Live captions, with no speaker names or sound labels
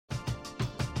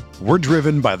We're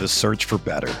driven by the search for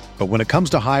better. But when it comes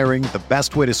to hiring, the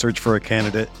best way to search for a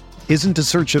candidate isn't to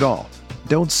search at all.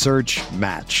 Don't search,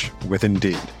 match with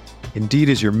Indeed. Indeed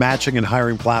is your matching and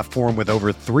hiring platform with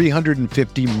over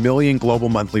 350 million global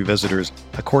monthly visitors,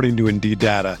 according to Indeed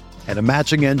data, and a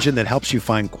matching engine that helps you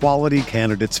find quality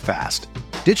candidates fast.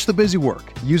 Ditch the busy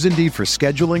work. Use Indeed for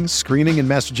scheduling, screening, and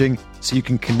messaging so you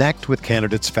can connect with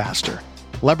candidates faster.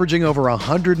 Leveraging over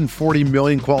 140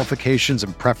 million qualifications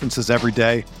and preferences every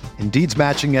day, Indeed's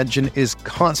matching engine is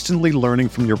constantly learning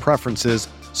from your preferences,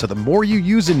 so the more you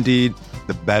use Indeed,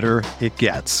 the better it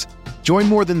gets. Join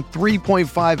more than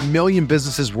 3.5 million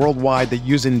businesses worldwide that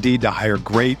use Indeed to hire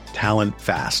great talent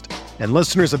fast. And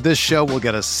listeners of this show will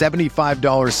get a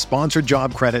 $75 sponsored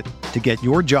job credit to get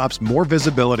your jobs more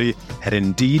visibility at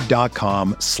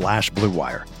Indeed.com/Blue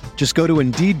Wire. Just go to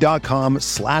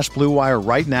Indeed.com/Blue Wire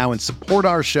right now and support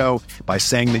our show by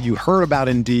saying that you heard about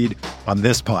Indeed on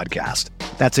this podcast.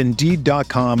 That's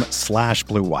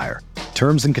Indeed.com/Blue Wire.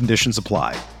 Terms and conditions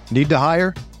apply. Need to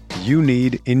hire? You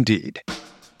need Indeed.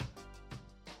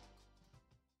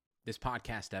 This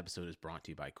podcast episode is brought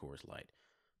to you by Coors Light.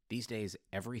 These days,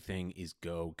 everything is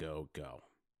go, go, go.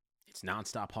 It's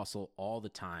nonstop hustle all the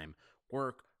time.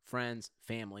 Work, friends,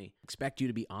 family, expect you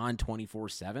to be on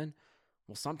 24/7.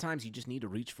 Well, sometimes you just need to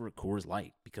reach for a Coors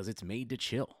Light because it's made to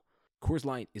chill. Coors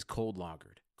Light is cold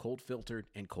lagered, cold filtered,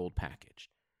 and cold packaged.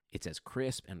 It's as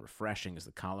crisp and refreshing as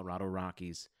the Colorado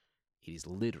Rockies. It is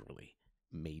literally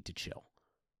made to chill.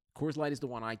 Coors Light is the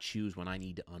one I choose when I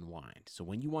need to unwind. So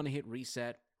when you want to hit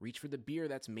reset, reach for the beer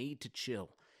that's made to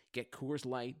chill. Get Coors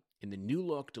Light in the new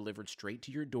look delivered straight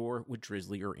to your door with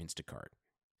Drizzly or Instacart.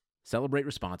 Celebrate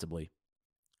responsibly.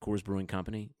 Coors Brewing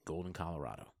Company, Golden,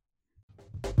 Colorado.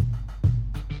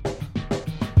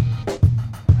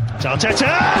 Arteta!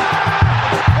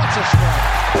 What a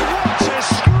strike! What a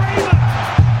screamer!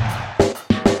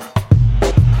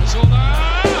 Zola!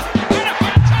 And a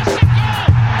fantastic goal!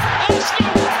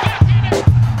 Arsenal back in it!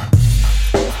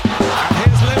 And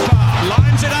here's Limpar,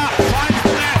 lines it up, finds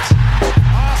the net.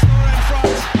 Arsenal in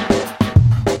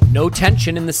front. No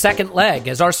tension in the second leg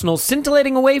as Arsenal's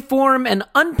scintillating away form and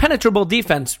unpenetrable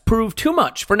defense proved too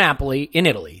much for Napoli in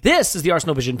Italy. This is the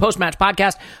Arsenal Vision post-match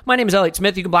podcast. My name is Elliot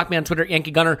Smith. You can block me on Twitter,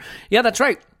 Yankee Gunner. Yeah, that's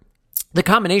right. The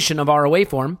combination of our away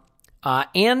form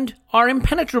and our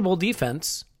impenetrable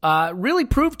defense really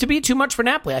proved to be too much for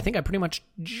Napoli. I think I pretty much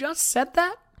just said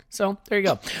that. So there you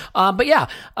go. But yeah,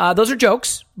 those are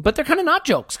jokes, but they're kind of not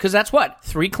jokes because that's what?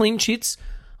 3 clean sheets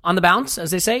on the bounce,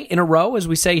 as they say, in a row, as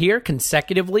we say here,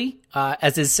 consecutively,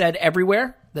 as is said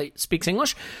everywhere that speaks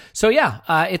English. So yeah,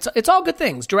 it's all good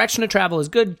things. Direction of travel is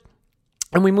good.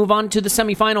 And we move on to the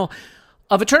semifinal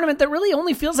of a tournament that really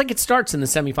only feels like it starts in the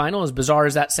semifinal, as bizarre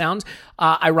as that sounds.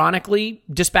 Ironically,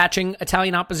 dispatching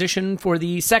Italian opposition for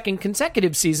the second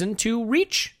consecutive season to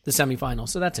reach the semifinal.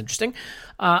 So that's interesting.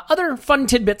 Other fun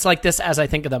tidbits like this as I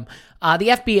think of them. The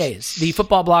FBAs, the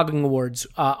Football Blogging Awards,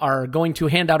 are going to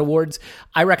hand out awards.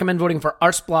 I recommend voting for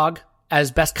Arsblog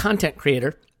as Best Content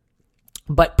Creator,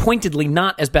 but pointedly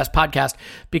not as Best Podcast,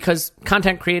 because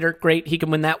content creator, great, he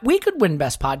can win that. We could win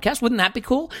Best Podcast. Wouldn't that be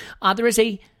cool? There is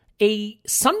a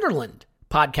Sunderland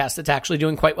podcast that's actually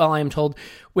doing quite well, I am told,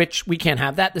 which we can't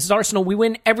have that. This is Arsenal. We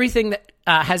win everything that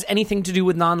has anything to do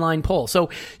with an online poll. So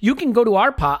you can go to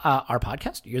our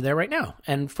podcast. You're there right now.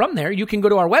 And from there, you can go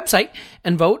to our website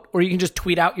and vote, or you can just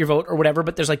tweet out your vote or whatever,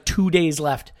 but there's like 2 days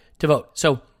left to vote.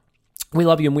 So we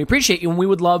love you and we appreciate you, and we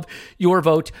would love your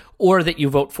vote, or that you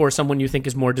vote for someone you think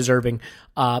is more deserving.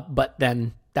 But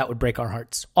then that would break our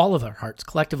hearts, all of our hearts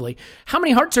collectively. How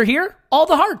many hearts are here? All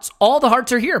the hearts. All the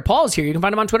hearts are here. Paul is here. You can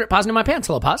find him on Twitter at Paz in My Pants.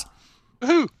 Hello, Paz.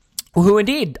 Woohoo. Who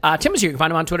indeed. Tim is here. You can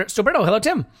find him on Twitter. Stoberto. Hello,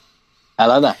 Tim.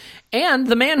 Hello there. And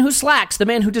the man who slacks, the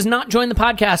man who does not join the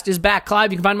podcast, is back.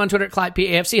 Clive. You can find him on Twitter at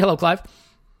ClivePAFC. Hello, Clive.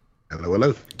 Hello,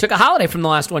 hello. Took a holiday from the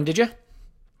last one, did you?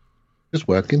 Just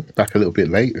working. Back a little bit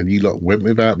late, and you lot went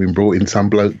without being brought in some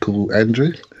bloke called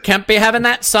Andrew. Can't be having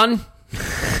that, son.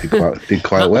 Did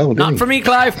quite well, didn't Not he? for me,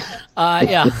 Clive.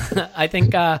 Yeah, I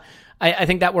think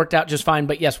that worked out just fine.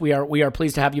 But yes, we are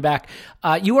pleased to have you back.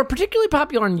 You are particularly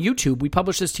popular on YouTube. We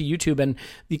published this to YouTube, and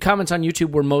the comments on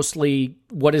YouTube were mostly,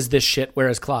 "What is this shit? Where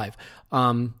is Clive?"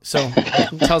 So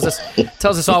tells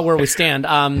us all where we stand.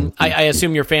 I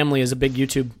assume your family is a big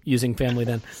YouTube using family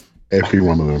then. Every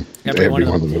one of them. Every one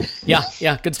of them.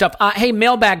 Yeah, good stuff. Hey,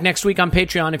 mailbag next week on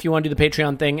Patreon if you want to do the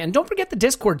Patreon thing. And don't forget the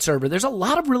Discord server. There's a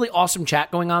lot of really awesome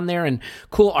chat going on there, and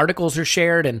cool articles are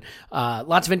shared, and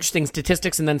lots of interesting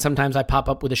statistics. And then sometimes I pop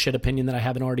up with a shit opinion that I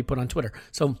haven't already put on Twitter.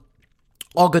 So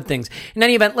all good things. In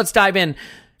any event, let's dive in.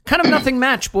 Kind of nothing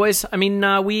match, boys. I mean,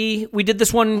 we did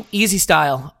this one easy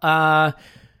style.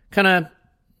 Kind of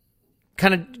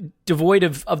kind of devoid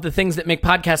of the things that make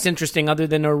podcasts interesting other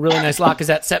than a really nice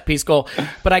Lacazette set piece goal.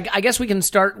 But I guess we can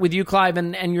start with you, Clive,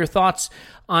 and your thoughts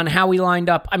on how he lined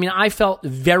up. I mean, I felt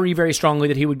very, very strongly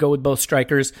that he would go with both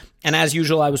strikers. And as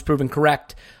usual, I was proven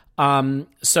correct.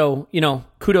 So,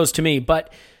 kudos to me.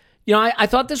 But, I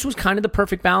thought this was kind of the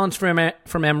perfect balance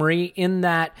from Emery in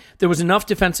that there was enough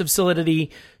defensive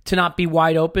solidity to not be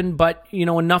wide open, but,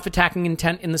 enough attacking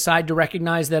intent in the side to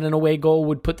recognize that an away goal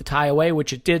would put the tie away,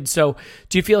 which it did. So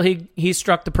do you feel he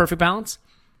struck the perfect balance?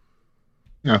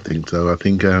 Yeah, I think so. I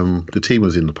think the team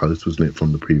was in the post, wasn't it,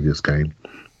 from the previous game,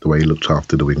 the way he looked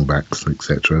after the wing backs,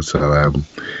 etc. So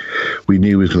we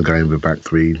knew we was going to go in with a back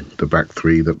three. The back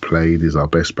three that played is our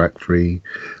best back three.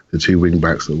 The two wing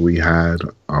backs that we had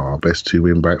are our best two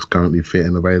wing backs currently fit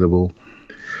and available.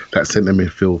 That centre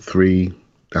midfield three,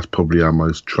 that's probably our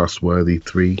most trustworthy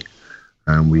three.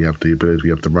 We have the ability, we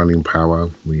have the running power,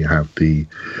 we have the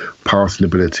passing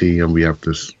ability, and we have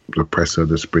the presser,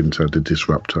 the sprinter, the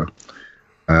disruptor.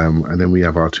 And then we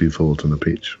have our two forwards on the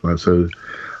pitch. Right? So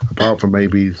apart from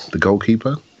maybe the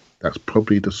goalkeeper, that's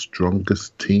probably the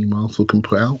strongest team Arsenal can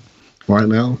put out right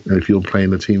now. And if you're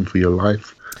playing a team for your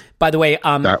life, by the way,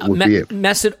 that would be it.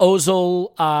 Mesut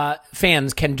Ozil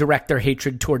fans can direct their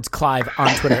hatred towards Clive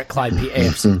on Twitter at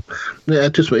ClivePAFC. Yeah,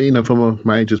 just from a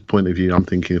manager's point of view, I'm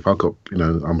thinking if I got,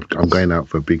 I'm going out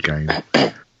for a big game,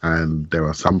 and there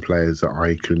are some players that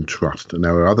I can trust, and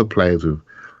there are other players with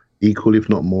equal, if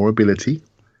not more, ability,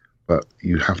 but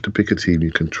you have to pick a team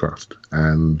you can trust.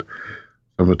 And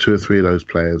from the two or three of those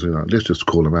players, let's just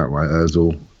call them out, right?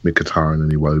 Ozil, Mkhitaryan,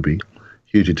 and Iwobi,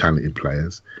 hugely talented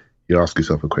players. You ask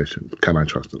yourself a question, can I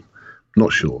trust them?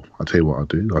 Not sure. I'll tell you what I'll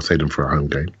do. I'll save them for a home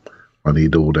game. I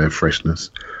need all their freshness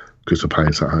because the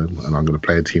players at home, and I'm going to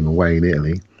play a team away in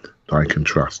Italy that I can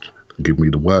trust. Give me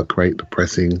the work rate, the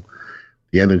pressing,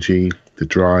 the energy, the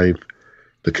drive,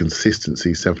 the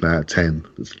consistency, 7 out of 10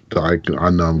 that I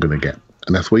know I'm going to get.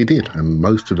 And that's what he did. And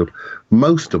most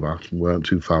of us weren't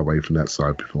too far away from that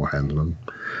side beforehand. And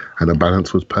the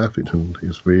balance was perfect, and it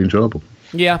was really enjoyable.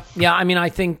 Yeah. I mean, I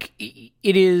think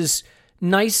it is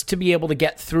nice to be able to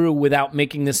get through without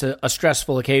making this a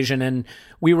stressful occasion, and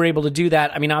we were able to do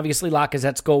that. I mean, obviously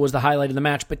Lacazette's goal was the highlight of the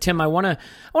match, but Tim, I want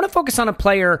to focus on a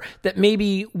player that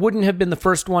maybe wouldn't have been the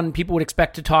first one people would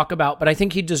expect to talk about, but I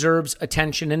think he deserves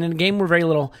attention. And in a game where very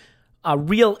little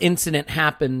real incident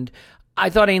happened, I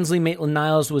thought Ainsley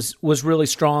Maitland-Niles was really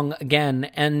strong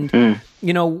again. And,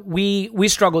 we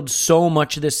struggled so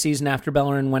much this season after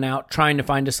Bellerin went out trying to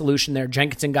find a solution there.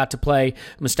 Jenkinson got to play.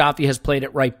 Mustafi has played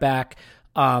it right back.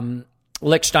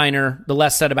 Lichtsteiner, the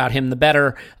less said about him, the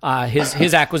better.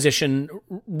 His acquisition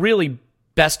really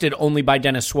bested only by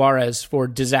Denis Suarez for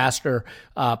disaster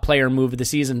player move of the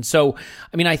season. So,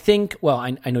 I mean, I think, well,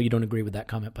 I know you don't agree with that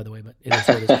comment, by the way, but it is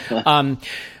what it is.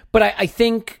 But I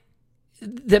think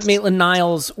that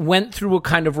Maitland-Niles went through a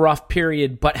kind of rough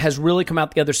period, but has really come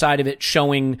out the other side of it,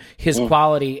 showing his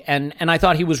quality. And I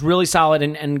thought he was really solid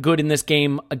and good in this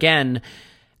game again.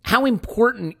 How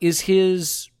important is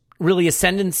his really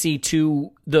ascendancy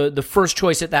to the first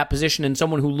choice at that position, and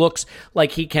someone who looks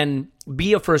like he can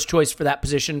be a first choice for that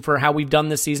position for how we've done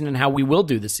this season and how we will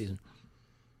do this season?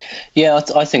 Yeah,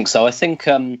 I think so. I think...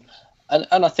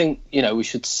 And I think, we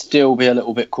should still be a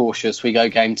little bit cautious. We go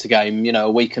game to game. A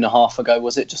week and a half ago,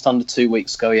 was it? Just under 2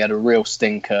 weeks ago, he had a real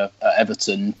stinker at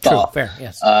Everton. True, fair,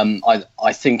 yes.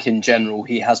 I think in general,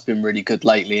 he has been really good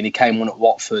lately. And he came on at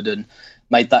Watford and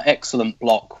made that excellent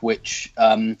block, which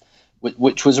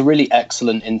was a really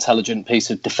excellent, intelligent piece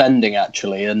of defending,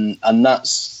 actually. And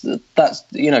that's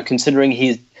considering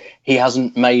he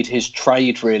hasn't made his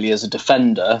trade really as a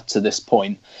defender to this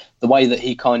point, the way that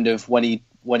he kind of,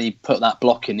 when he put that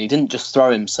block in, he didn't just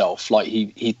throw himself, like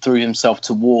he threw himself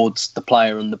towards the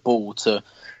player and the ball to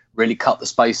really cut the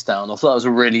space down. I thought it was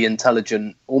a really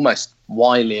intelligent, almost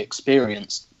wily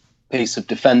experienced piece of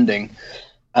defending.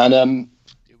 And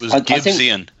it was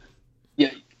Gibbsian.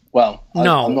 Yeah, well,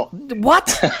 no. I'm not.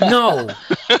 What? No.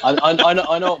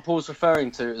 I know what Paul's referring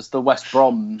to as the West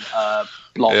Brom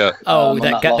block. Yeah.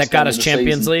 That got us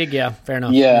Champions League. Yeah, fair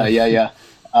enough. Yeah.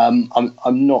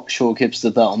 I'm not sure Gibbs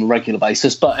did that on a regular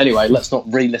basis, but anyway, let's not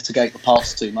relitigate the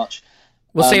past too much.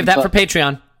 We'll save that for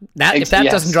Patreon. If that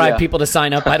doesn't drive people to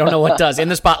sign up, I don't know what does. In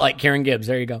the spotlight, Kieran Gibbs.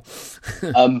 There you go.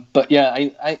 But yeah,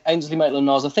 Ainsley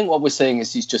Maitland-Niles, I think what we're seeing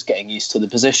is he's just getting used to the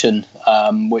position,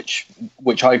 which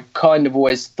I kind of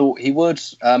always thought he would.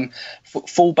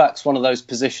 Fullback's one of those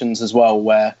positions as well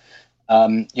where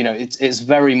it's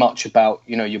very much about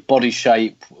your body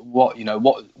shape,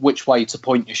 which way to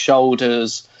point your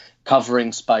shoulders,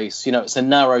 covering space. It's a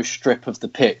narrow strip of the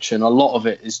pitch, and a lot of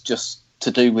it is just to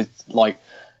do with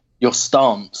your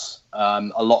stance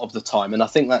a lot of the time, and I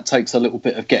think that takes a little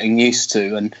bit of getting used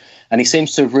to, and he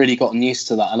seems to have really gotten used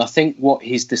to that. And I think what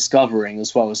he's discovering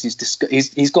as well is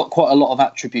he's got quite a lot of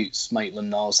attributes,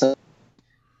 Maitland-Niles.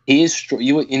 He is strong.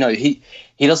 He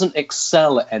doesn't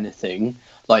excel at anything.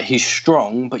 Like, he's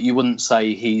strong, but you wouldn't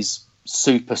say he's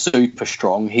super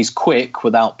strong. He's quick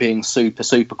without being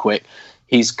super quick.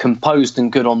 He's composed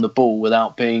and good on the ball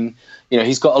without being,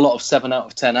 he's got a lot of 7 out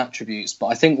of 10 attributes. But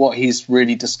I think what he's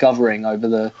really discovering over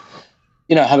the,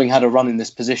 having had a run in this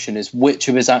position, is which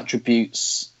of his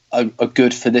attributes are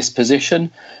good for this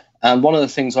position. And one of the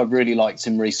things I've really liked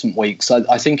in recent weeks,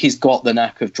 I think he's got the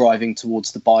knack of driving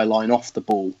towards the byline off the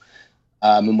ball.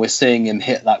 And we're seeing him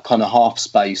hit that kind of half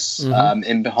space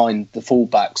in behind the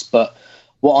fullbacks. But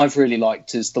what I've really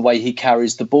liked is the way he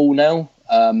carries the ball now.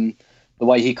 The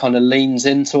way he kind of leans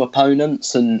into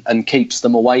opponents and keeps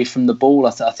them away from the ball.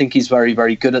 I think he's very,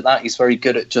 very good at that. He's very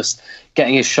good at just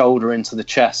getting his shoulder into the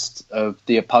chest of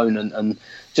the opponent and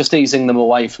just easing them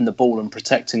away from the ball and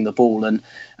protecting the ball. And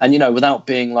without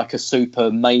being like a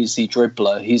super mazy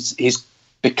dribbler, he's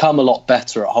become a lot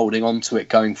better at holding on to it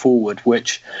going forward,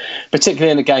 which,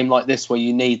 particularly in a game like this where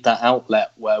you need that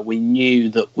outlet, where we knew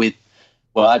that we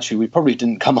probably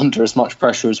didn't come under as much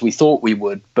pressure as we thought we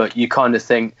would, but you kind of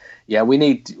think, yeah, we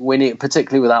need,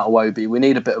 particularly without Iwobi, we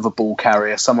need a bit of a ball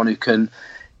carrier, someone who can,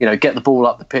 get the ball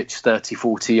up the pitch 30,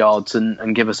 40 yards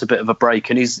and give us a bit of a break.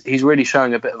 And he's really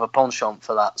showing a bit of a penchant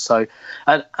for that. So,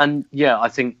 and I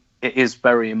think it is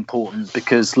very important,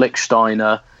 because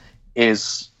Lichtsteiner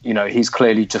is, he's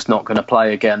clearly just not going to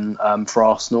play again for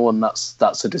Arsenal. And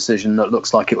that's a decision that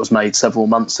looks like it was made several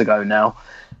months ago now.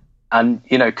 And,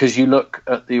 because you look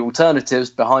at the alternatives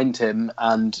behind him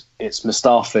and it's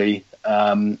Mustafi,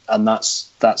 and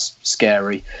that's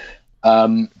scary.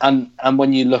 And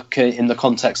when you look in the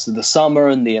context of the summer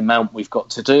and the amount we've got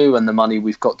to do and the money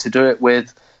we've got to do it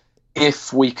with,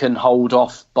 if we can hold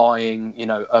off buying,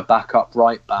 a backup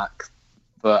right back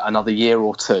for another year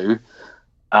or two,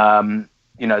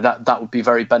 that would be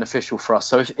very beneficial for us.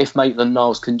 So if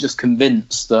Maitland-Niles can just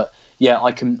convince that,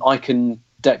 I can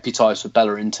deputise for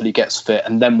Bellerin until he gets fit,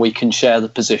 and then we can share the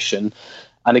position.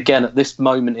 And again, at this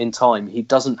moment in time, he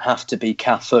doesn't have to be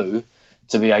Cafu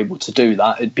to be able to do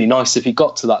that. It'd be nice if he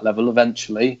got to that level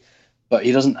eventually, but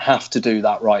he doesn't have to do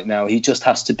that right now. He just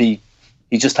has to be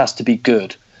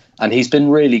good. And he's been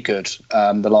really good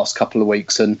the last couple of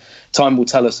weeks, and time will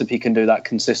tell us if he can do that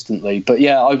consistently. But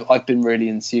I've been really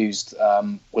enthused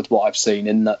with what I've seen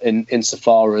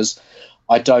insofar as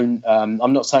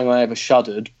I'm not saying I ever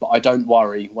shuddered, but I don't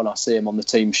worry when I see him on the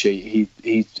team sheet.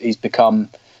 He's become,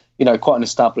 quite an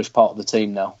established part of the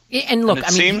team now. And look, it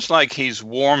seems like he's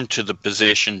warmed to the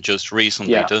position just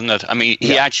recently, doesn't it? I mean,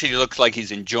 he actually looks like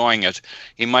he's enjoying it.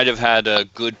 He might have had a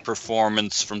good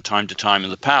performance from time to time in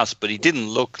the past, but he didn't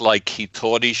look like he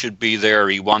thought he should be there.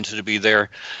 He wanted to be there.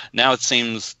 Now it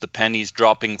seems the penny's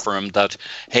dropping for him that,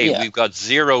 hey, we've got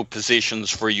 0 positions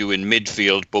for you in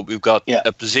midfield, but we've got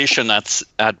a position that's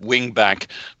at wing back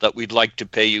that we'd like to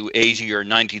pay you 80 or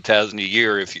 90,000 a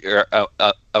year if you're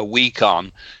a week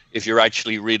on, if you're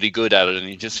actually really good at it. And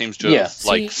he just seems to have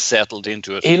settled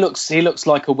into it. He looks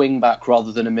like a wing back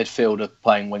rather than a midfielder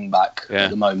playing wing back at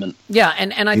the moment. Yeah,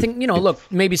 and I think, look,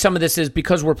 maybe some of this is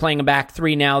because we're playing a back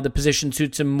three now, the position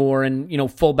suits him more, and,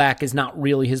 fullback is not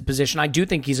really his position. I do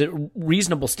think he's a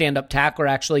reasonable stand-up tackler,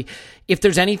 actually. If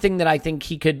there's anything that I think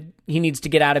he needs to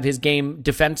get out of his game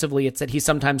defensively, it's that he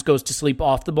sometimes goes to sleep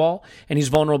off the ball, and he's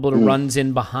vulnerable to runs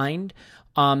in behind.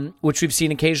 Which we've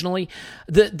seen occasionally.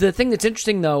 The thing that's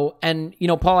interesting, though, and,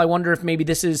 Paul, I wonder if maybe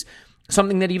this is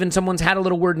something that even someone's had a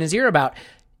little word in his ear about.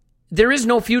 There is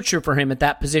no future for him at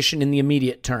that position in the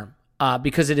immediate term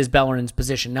because it is Bellerin's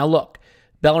position. Now, look,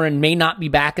 Bellerin may not be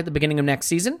back at the beginning of next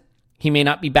season. He may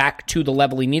not be back to the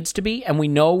level he needs to be, and we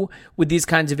know with these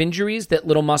kinds of injuries that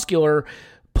little muscular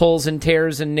pulls and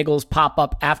tears and niggles pop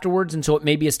up afterwards, and so it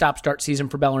may be a stop-start season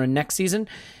for Bellerin next season,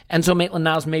 and so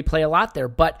Maitland-Niles may play a lot there,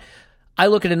 but I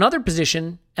look at another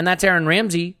position, and that's Aaron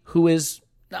Ramsey, who is,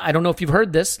 I don't know if you've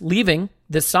heard this, leaving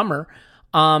this summer.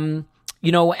 And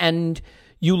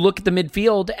you look at the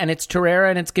midfield, and it's Torreira,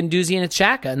 and it's Guendouzi, and it's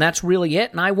Xhaka, and that's really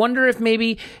it. And I wonder if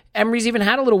maybe Emery's even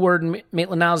had a little word in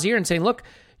Maitland-Niles' ear and saying, look,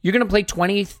 you're going to play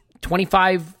 20,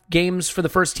 25 games for the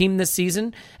first team this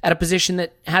season at a position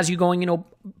that has you going,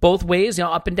 both ways,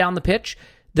 up and down the pitch.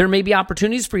 There may be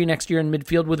opportunities for you next year in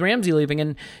midfield with Ramsey leaving.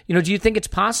 And, do you think it's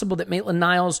possible that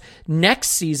Maitland-Niles next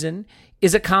season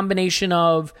is a combination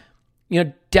of,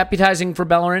 deputizing for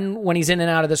Bellerin when he's in and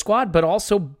out of the squad, but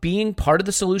also being part of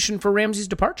the solution for Ramsey's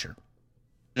departure?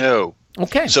 No.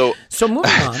 Okay. So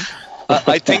moving on.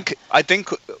 I think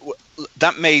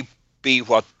that may be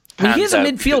what I mean, he's a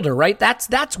midfielder, right?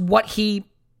 That's what he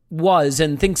was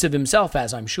and thinks of himself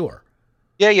as, I'm sure.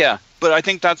 Yeah. But I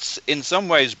think that's in some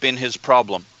ways been his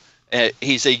problem.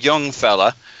 He's a young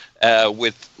fella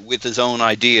with his own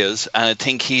ideas, and I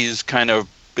think he's kind of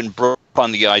been brought up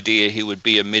on the idea he would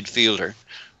be a midfielder.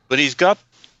 But he's got,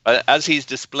 as he's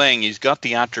displaying, he's got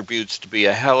the attributes to be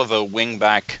a hell of a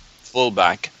wing-back,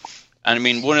 full-back. And I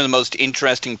mean, one of the most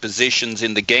interesting positions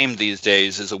in the game these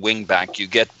days is a wing-back. You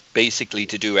get basically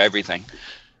to do everything.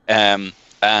 And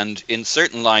in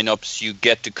certain lineups, you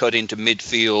get to cut into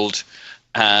midfield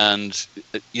and,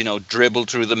 you know, dribble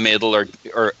through the middle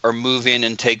or move in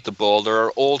and take the ball. There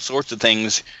are all sorts of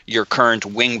things your current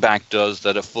wing-back does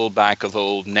that a full-back of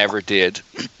old never did.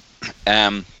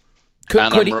 I'm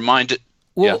reminded...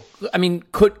 Well, yeah. I mean,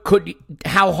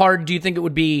 how hard do you think it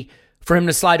would be for him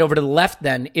to slide over to the left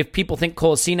then if people think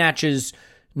Kolasinac is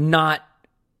not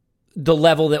the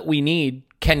level that we need?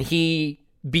 Can he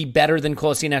be better than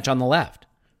Kolasinac on the left?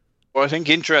 Well, I think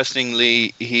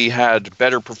interestingly, he had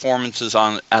better performances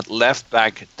at left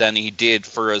back than he did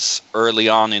for us early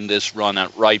on in this run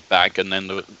at right back. And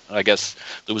then I guess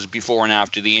there was before and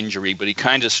after the injury, but he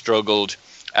kind of struggled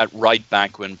at right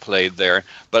back when played there.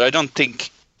 But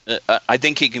I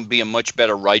think he can be a much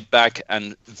better right back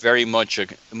and very much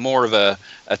more of a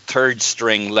third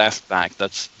string left back.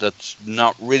 That's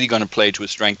not really going to play to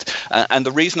his strength. And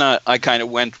the reason I kind of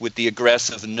went with the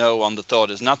aggressive no on the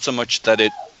thought is not so much that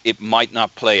it might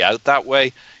not play out that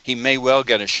way. He may well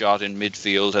get a shot in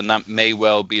midfield, and that may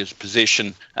well be his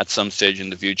position at some stage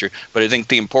in the future. But I think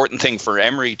the important thing for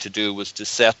Emery to do was to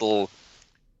settle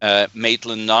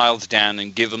Maitland-Niles down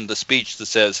and give him the speech that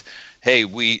says, hey,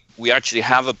 we actually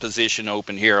have a position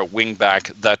open here at wing back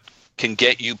that can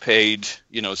get you paid,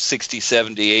 60,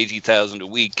 70, 80,000 a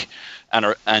week,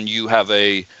 and you have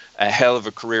a hell of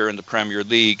a career in the Premier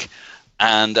League.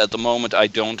 And at the moment, I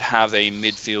don't have a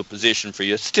midfield position for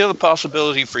you. It's still a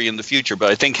possibility for you in the future,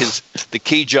 but I think the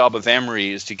key job of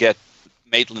Emery is to get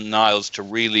Maitland-Niles to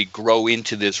really grow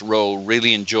into this role,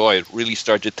 really enjoy it, really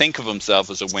start to think of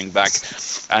himself as a wing back.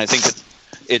 And I think that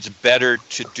it's better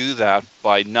to do that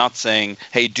by not saying,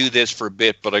 hey, do this for a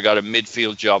bit, but I got a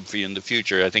midfield job for you in the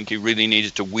future. I think he really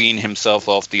needed to wean himself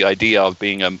off the idea of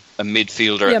being a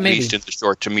midfielder, at least in the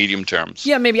short to medium terms.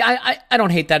 Yeah, maybe. I don't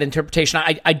hate that interpretation.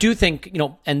 I do think,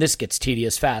 and this gets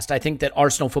tedious fast, I think that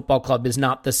Arsenal Football Club is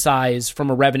not the size from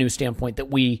a revenue standpoint that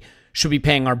we should be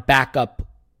paying our backup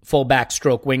fullback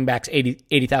stroke wingbacks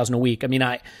 80,000 a week. I mean,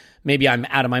 maybe I'm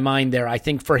out of my mind there. I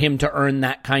think for him to earn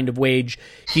that kind of wage,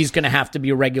 he's going to have to be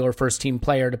a regular first-team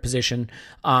player to position.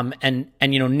 And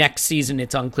next season,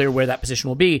 it's unclear where that position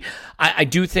will be. I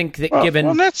do think that given...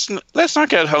 Well, let's not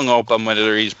get hung up on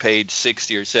whether he's paid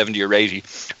 60 or 70 or 80,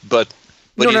 but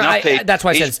he's not paid... That's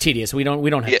why I said it's tedious. We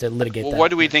don't have to litigate that.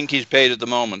 What do we think he's paid at the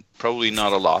moment? Probably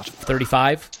not a lot.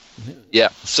 35? Yeah,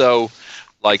 so...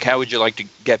 how would you like to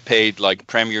get paid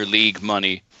Premier League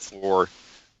money for,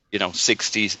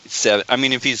 67? I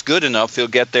mean, if he's good enough, he'll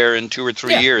get there in 2 or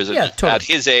 3 years. Yeah, totally. At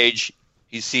his age,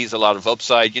 he sees a lot of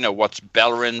upside. What's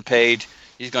Bellerin paid?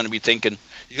 He's going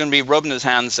to be rubbing his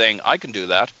hands saying, I can do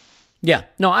that. Yeah,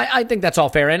 no, I think that's all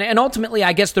fair. And ultimately,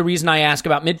 I guess the reason I ask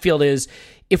about midfield is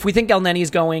if we think El Neni's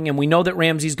going and we know that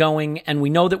Ramsey's going and we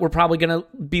know that we're probably going to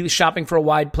be shopping for a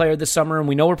wide player this summer and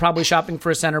we know we're probably shopping for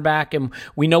a center back and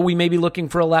we know we may be looking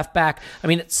for a left back. I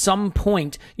mean, at some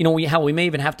point, we may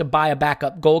even have to buy a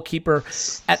backup goalkeeper.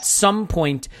 At some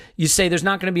point, you say there's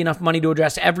not going to be enough money to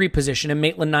address every position, and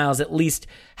Maitland-Niles at least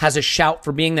has a shout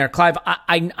for being there. Clive,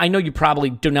 I know you probably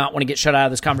do not want to get shut out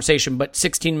of this conversation, but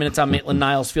 16 minutes on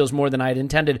Maitland-Niles feels more than I had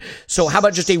intended. So how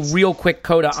about just a real quick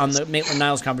coda on the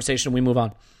Maitland-Niles conversation and we move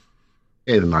on?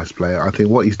 He's a nice player. I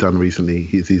think what he's done recently,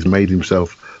 he's made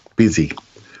himself busy.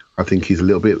 I think he's a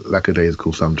little bit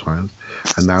lackadaisical sometimes,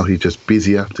 and now he's just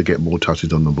busier to get more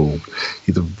touches on the ball.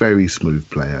 He's a very smooth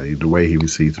player. The way he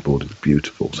receives the ball is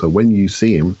beautiful. So when you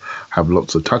see him have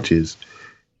lots of touches,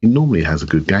 he normally has a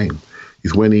good game.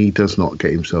 It's when he does not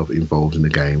get himself involved in the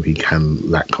game, he can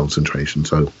lack concentration.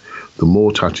 So the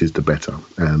more touches, the better.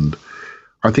 And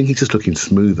I think he's just looking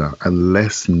smoother and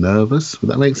less nervous. Would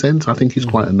that make sense? I think he's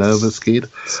quite a nervous kid.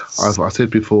 I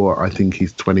said before, I think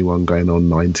he's 21 going on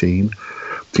 19.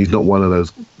 He's not one of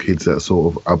those kids that are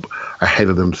sort of up ahead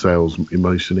of themselves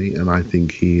emotionally. And I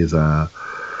think he is a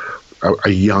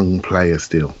young player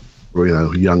still,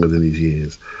 younger than his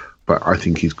years. But I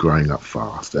think he's growing up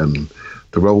fast. And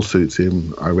the role suits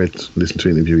him. Listened to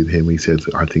an interview with him. He said,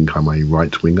 I think I'm a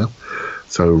right winger.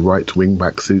 So right wing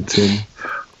back suits him.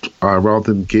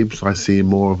 Rather than Gibbs, I see him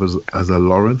more of as a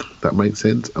Lauren, if that makes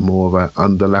sense, more of an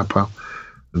underlapper,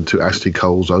 and to Ashley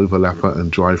Cole's overlapper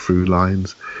and drive through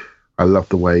lines. I love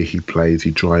the way he plays. He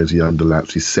drives, he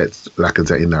underlaps, he sets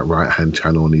Lacazette in that right-hand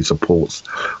channel, and he supports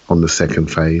on the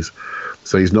second phase.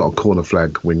 So he's not a corner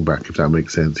flag wing-back, if that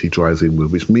makes sense. He drives in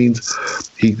with, which means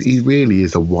he really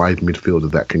is a wide midfielder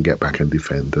that can get back and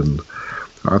defend. And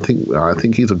I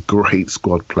think he's a great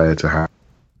squad player to have.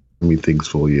 Things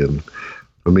for you, and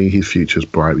for me, his future's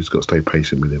bright. He's got to stay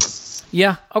patient with him.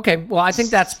 Yeah. Okay. Well, I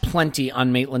think that's plenty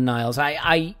on Maitland-Niles.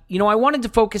 I wanted to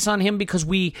focus on him because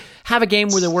we have a game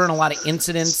where there weren't a lot of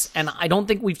incidents, and I don't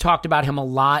think we've talked about him a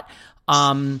lot.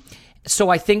 So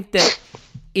I think that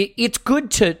it's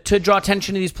good to draw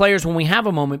attention to these players when we have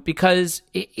a moment, because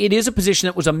it is a position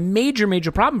that was a major,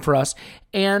 major problem for us,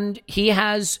 and he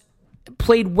has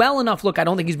played well enough. Look, I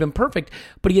don't think he's been perfect,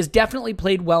 but he has definitely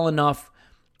played well enough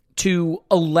to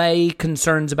allay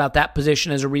concerns about that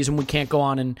position as a reason we can't go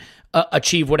on and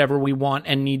achieve whatever we want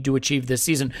and need to achieve this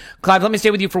season. Clive, let me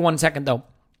stay with you for 1 second, though.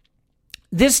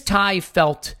 This tie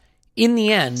felt, in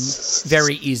the end,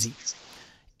 very easy.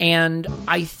 And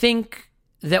I think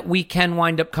that we can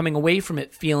wind up coming away from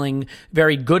it feeling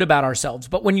very good about ourselves.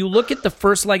 But when you look at the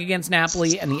first leg against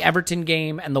Napoli and the Everton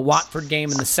game and the Watford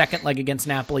game and the second leg against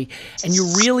Napoli, and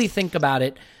you really think about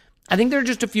it, I think there are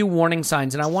just a few warning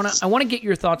signs, and I want to get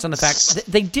your thoughts on the fact that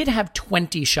they did have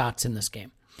 20 shots in this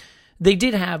game. They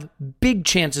did have big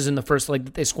chances in the first leg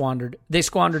that they squandered. They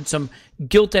squandered some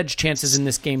gilt-edged chances in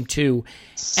this game too.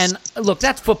 And look,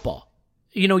 that's football.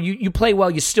 You play well,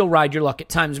 you still ride your luck at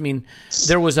times. I mean,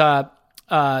 there was a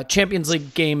Champions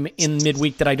League game in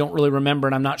midweek that I don't really remember,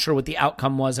 and I'm not sure what the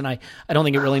outcome was, and I don't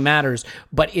think it really matters.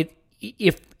 But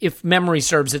if memory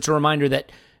serves, it's a reminder that,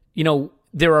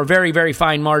 there are very, very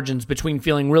fine margins between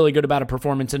feeling really good about a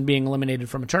performance and being eliminated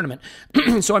from a tournament.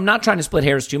 So I'm not trying to split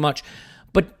hairs too much.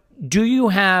 But do you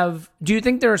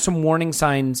think there are some warning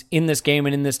signs in this game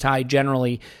and in this tie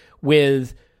generally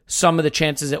with some of the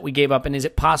chances that we gave up? And is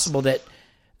it possible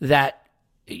that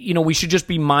we should just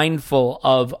be mindful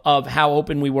of how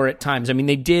open we were at times? I mean,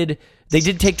 they did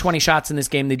take 20 shots in this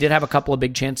game. They did have a couple of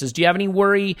big chances. Do you have any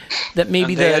worry that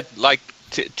maybe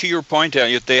to your point,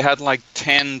 Elliot, they had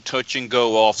 10 touch and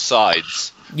go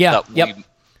offsides. Yeah.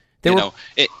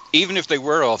 Even if they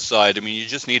were offside, I mean, you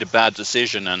just need a bad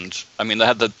decision. And I mean, they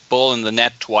had the ball in the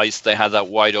net twice. They had that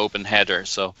wide open header.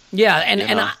 So yeah,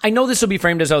 and I know this will be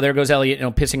framed as, there goes Elliot,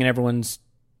 pissing in everyone's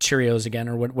Cheerios again,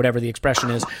 or whatever the expression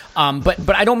is.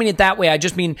 But I don't mean it that way. I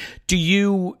just mean, do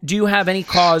you have any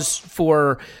cause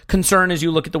for concern as you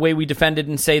look at the way we defended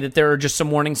and say that there are just some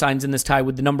warning signs in this tie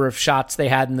with the number of shots they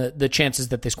had and the chances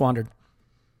that they squandered?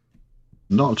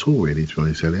 Not at all, really, to be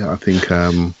honest, Elliot. I think.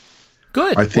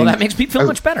 Good. Well, that makes me feel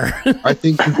much better. I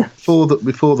think before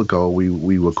the goal,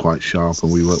 we were quite sharp,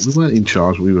 and we weren't in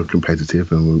charge. We were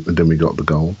competitive, and then we got the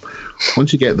goal.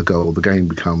 Once you get the goal, the game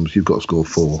becomes you've got to score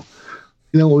 4.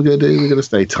 You know what we're going to do? We're going to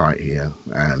stay tight here,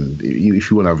 and if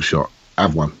you want to have a shot,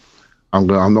 have one. I'm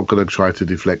not going to try to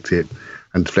deflect it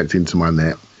into my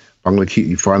net. I'm going to keep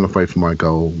you far enough away from my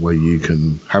goal where you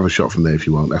can have a shot from there if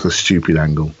you want. That's a stupid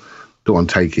angle. Go on,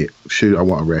 take it. Shoot, I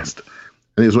want a rest.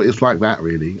 And it's like that,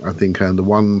 really. I think the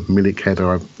one Milik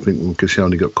header, I think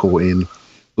Koscielny got caught in,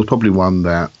 was probably one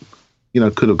that,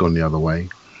 could have gone the other way.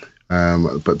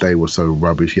 But they were so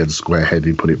rubbish. He had a square head,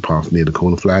 he put it past near the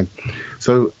corner flag.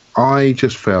 So I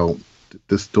just felt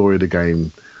the story of the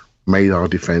game made our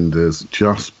defenders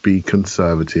just be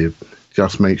conservative,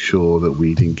 just make sure that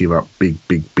we didn't give up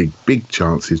big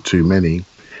chances, too many.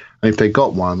 And if they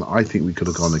got one, I think we could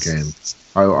have gone again.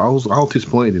 I was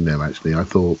disappointed in them, actually. I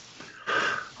thought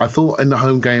in the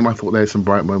home game, I thought there were some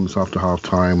bright moments after half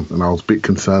time, and I was a bit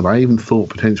concerned. I even thought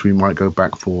potentially we might go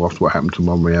back 4 after what happened to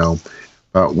Monreal.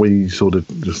 But when you saw the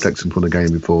selection from the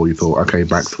game before, you thought, okay,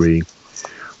 back 3.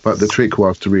 But the trick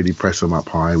was to really press them up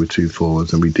high with 2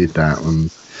 forwards, and we did that. And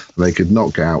they could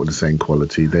not get out with the same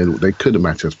quality. They could have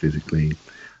matched us physically.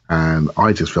 And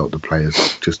I just felt the players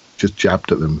just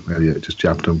jabbed at them. Elliot just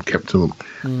jabbed them, kept them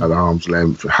at arm's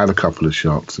length, had a couple of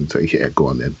shots, and said, yeah, go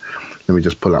on then. Let me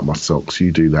just pull out my socks.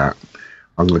 You do that.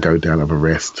 I'm going to go down, have a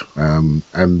rest,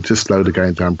 and just slow the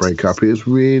game down, break up. It was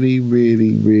really,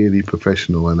 really, really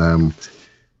professional. And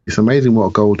it's amazing what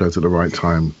a goal does at the right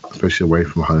time, especially away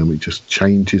from home. It just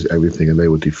changes everything. And they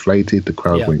were deflated. The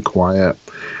crowd went quiet.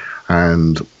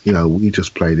 And, we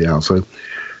just played it out. So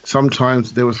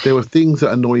sometimes there were things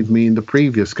that annoyed me in the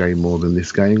previous game more than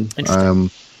this game.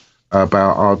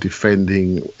 About our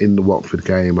defending in the Watford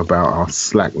game, about our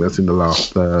slackness in the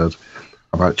last third,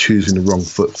 about choosing the wrong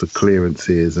foot for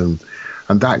clearances. And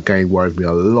that game worried me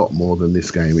a lot more than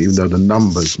this game, even though the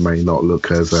numbers may not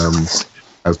look as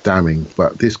damning.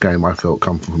 But this game, I felt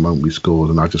comfortable from the moment we scored,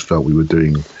 and I just felt we were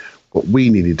doing what we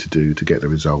needed to do to get the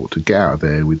result, to get out of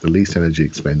there with the least energy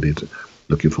expended,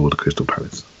 looking forward to Crystal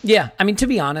Palace. Yeah, I mean, to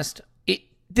be honest,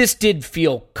 this did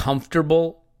feel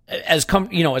comfortable, as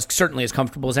certainly as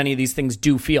comfortable as any of these things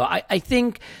do feel. I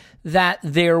think that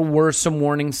there were some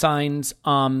warning signs.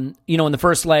 In the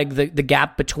first leg, the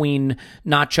gap between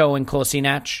Nacho and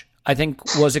Kolasinac, I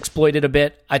think, was exploited a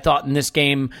bit. I thought in this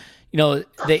game,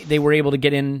 they were able to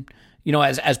get in,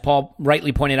 as Paul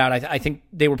rightly pointed out, I think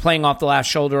they were playing off the last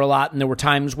shoulder a lot, and there were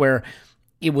times where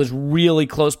it was really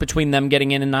close between them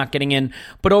getting in and not getting in.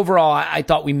 But overall, I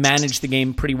thought we managed the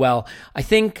game pretty well. I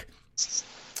think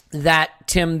that,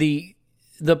 Tim, the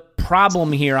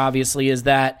problem here, obviously, is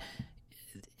that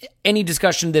any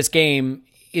discussion of this game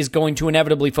is going to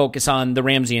inevitably focus on the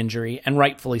Ramsey injury, and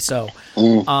rightfully so.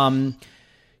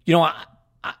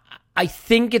 I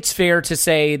think it's fair to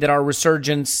say that our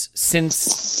resurgence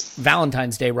since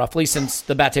Valentine's Day, roughly, since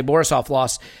the Bate Borisov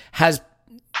loss, has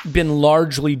been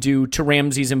largely due to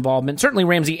Ramsey's involvement. Certainly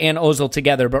Ramsey and Ozil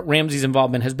together, but Ramsey's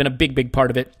involvement has been a big, big part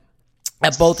of it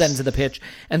at both ends of the pitch,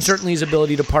 and certainly his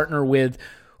ability to partner with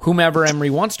whomever Emery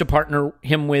wants to partner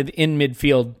him with in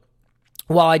midfield.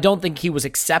 While I don't think he was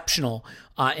exceptional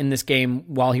in this game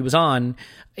while he was on,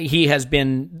 he has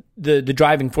been the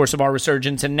driving force of our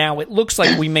resurgence, and now it looks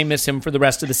like we may miss him for the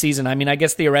rest of the season. I mean, I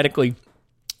guess theoretically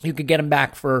you could get him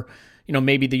back for,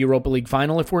 maybe the Europa League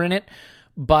final if we're in it,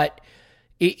 but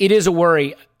it is a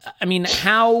worry. I mean,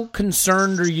 how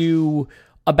concerned are you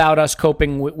about us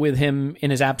coping with him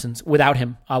in his absence, without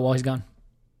him while he's gone?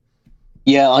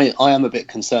 Yeah, I am a bit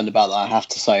concerned about that, I have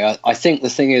to say. I think the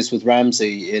thing is with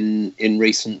Ramsey in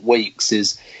recent weeks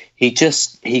is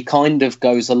he kind of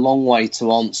goes a long way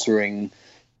to answering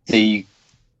the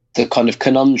kind of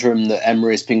conundrum that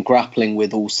Emery has been grappling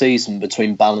with all season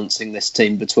between balancing this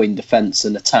team between defence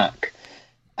and attack.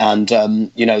 And,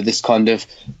 this kind of,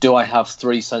 do I have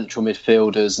three central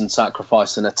midfielders and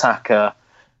sacrifice an attacker,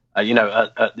 at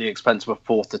the expense of a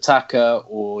fourth attacker,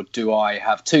 or do I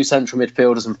have two central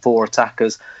midfielders and four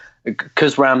attackers?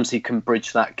 Because Ramsey can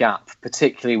bridge that gap,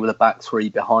 particularly with a back three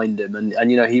behind him.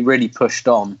 And he really pushed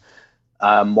on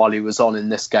while he was on in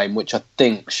this game, which I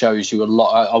think shows you a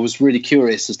lot. I was really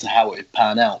curious as to how it would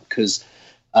pan out because,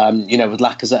 with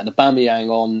Lacazette and Aubameyang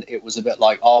on, it was a bit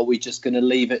like, are we just going to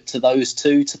leave it to those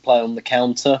two to play on the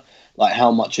counter? Like,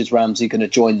 how much is Ramsey going to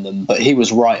join them? But he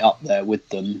was right up there with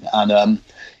them. And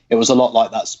it was a lot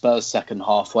like that Spurs second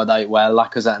half where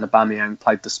Lacazette and Aubameyang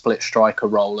played the split striker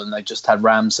role, and they just had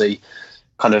Ramsey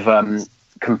kind of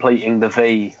completing the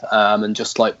V and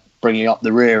just like bringing up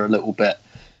the rear a little bit.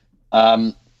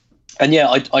 I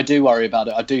do worry about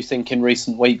it. I do think in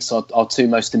recent weeks our two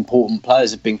most important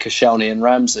players have been Koscielny and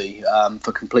Ramsey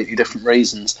for completely different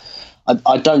reasons.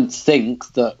 I don't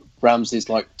think that Ramsey's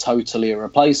like totally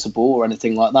irreplaceable or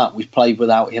anything like that. We've played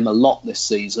without him a lot this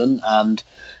season, and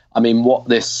I mean, what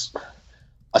this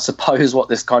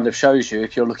kind of shows you,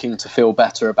 if you're looking to feel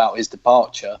better about his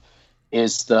departure,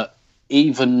 is that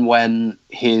even when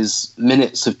his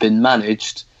minutes have been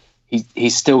managed,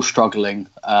 he's still struggling.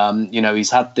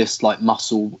 He's had this like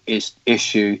muscle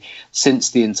issue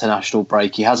since the international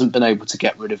break. He hasn't been able to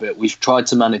get rid of it. We've tried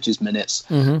to manage his minutes.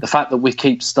 Mm-hmm. The fact that we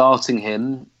keep starting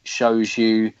him shows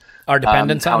you our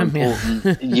dependence on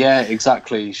him. Yeah,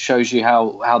 exactly. Shows you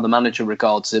how the manager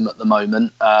regards him at the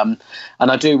moment. And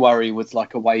I do worry with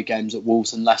like away games at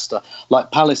Wolves and Leicester.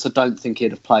 Like Palace, I don't think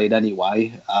he'd have played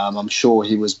anyway. I'm sure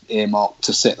he was earmarked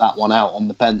to sit that one out on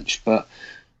the bench. But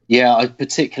yeah,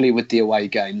 particularly with the away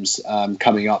games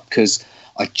coming up, because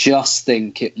I just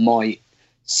think it might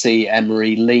see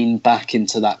Emery lean back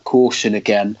into that caution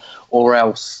again, or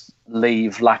else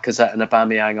leave Lacazette and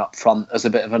Aubameyang up front as a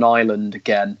bit of an island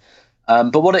again.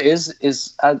 But what it is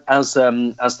as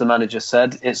the manager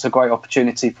said, it's a great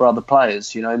opportunity for other players.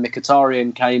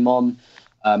 Mkhitaryan came on.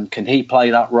 Can he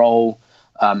play that role?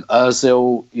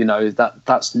 Ozil,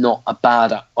 that's not a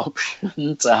bad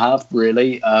option to have,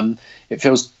 really. It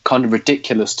feels kind of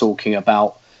ridiculous talking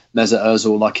about Mesut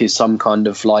Ozil like he's some kind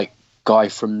of like guy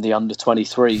from the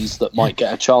under-23s that might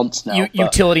get a chance now.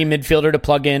 Utility midfielder to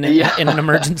plug in in an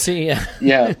emergency.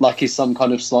 Yeah, like he's some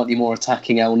kind of slightly more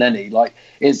attacking El Neni. Like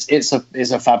it's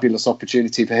a fabulous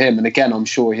opportunity for him. And again, I'm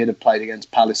sure he'd have played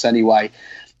against Palace anyway.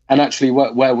 And actually,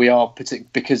 where we are,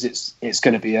 because it's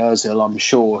going to be Ozil, I'm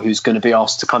sure, who's going to be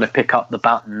asked to kind of pick up the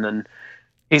baton, and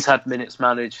he's had minutes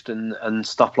managed and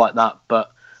stuff like that.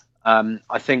 But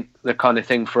I think the kind of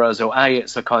thing for Ozil, A,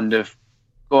 it's a kind of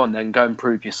go on then, go and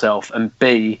prove yourself, and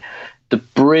B, the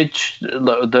bridge,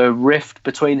 the rift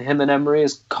between him and Emery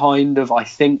has kind of, I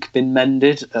think, been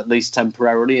mended, at least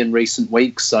temporarily in recent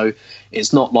weeks. So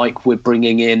it's not like we're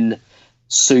bringing in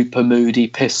super moody,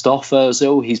 pissed off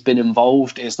Ozil. He's been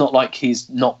involved. It's not like he's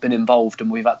not been involved and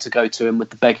we've had to go to him with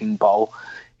the begging bowl.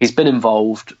 He's been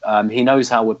involved. He knows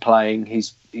how we're playing.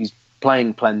 He's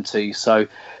playing plenty. So,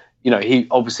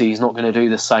 he's not going to do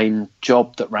the same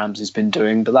job that Ramsey's been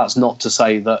doing, but that's not to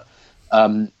say that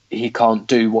he can't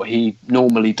do what he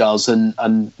normally does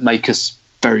and make us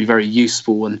very, very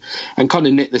useful and kind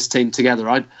of knit this team together.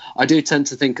 I do tend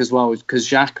to think as well, because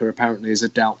Xhaka apparently is a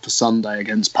doubt for Sunday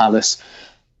against Palace.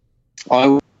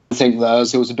 I think that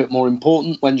Ozil was a bit more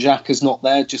important when Xhaka's not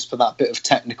there, just for that bit of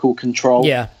technical control.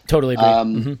 Yeah, totally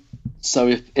agree. So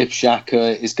if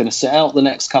Xhaka is going to sit out the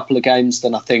next couple of games,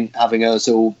 then I think having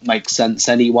Ozil makes sense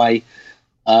anyway.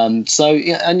 We've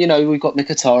got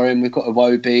Mkhitaryan, we've got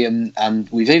Iwobi, and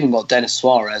we've even got Denis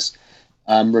Suarez.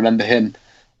 Remember him.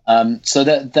 So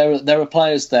there are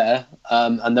players there,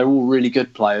 and they're all really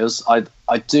good players. I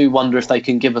do wonder if they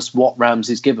can give us what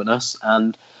Ramsey's given us,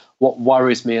 and what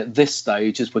worries me at this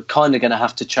stage is we're kind of going to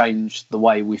have to change the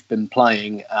way we've been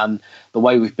playing, and the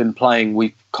way we've been playing,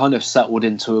 we've kind of settled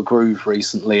into a groove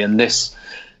recently, and this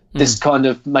kind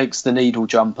of makes the needle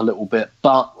jump a little bit,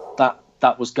 but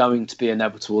that was going to be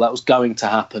inevitable. That was going to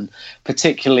happen,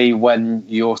 particularly when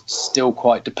you're still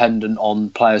quite dependent on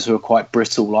players who are quite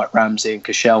brittle like Ramsey and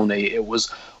Koscielny. It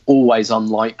was always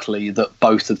unlikely that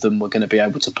both of them were going to be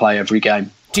able to play every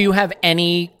game. Do you have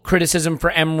any criticism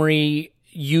for Emery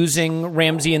using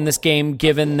Ramsey in this game,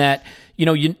 given that,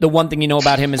 the one thing you know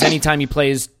about him is anytime he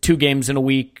plays 2 games in a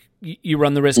week, you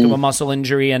run the risk of a muscle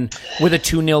injury, and with a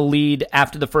 2-0 lead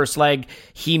after the first leg,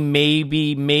 he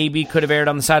maybe could have erred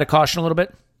on the side of caution a little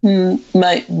bit?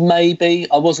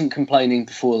 Maybe. I wasn't complaining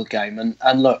before the game.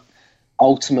 And look,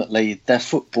 ultimately, they're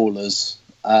footballers.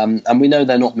 And we know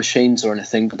they're not machines or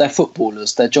anything, but they're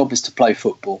footballers. Their job is to play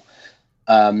football.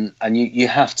 And you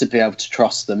have to be able to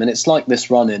trust them. And it's like this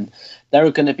run-in. There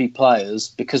are going to be players,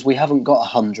 because we haven't got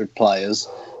 100 players,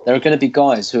 there are going to be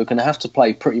guys who are going to have to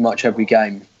play pretty much every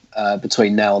game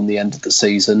between now and the end of the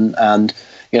season. And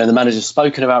the manager's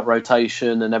spoken about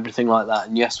rotation and everything like that,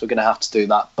 and yes, we're going to have to do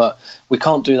that, but we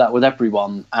can't do that with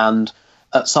everyone. And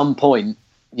at some point,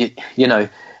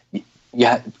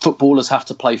 footballers have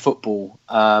to play football,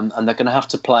 and they're going to have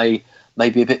to play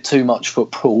maybe a bit too much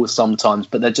football sometimes,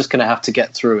 but they're just going to have to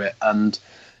get through it. And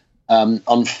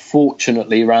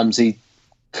unfortunately, Ramsey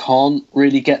can't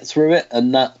really get through it,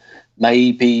 and that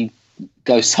maybe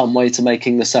goes some way to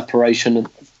making the separation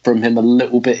from him a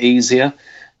little bit easier,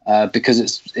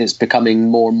 because it's becoming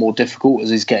more and more difficult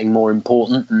as he's getting more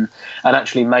important. And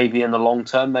actually, maybe in the long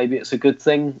term, maybe it's a good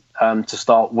thing to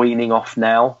start weaning off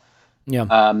now,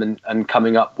 and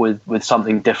coming up with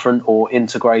something different, or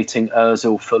integrating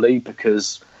Ozil fully,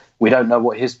 because we don't know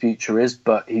what his future is,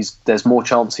 but there's more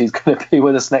chance he's going to be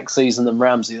with us next season than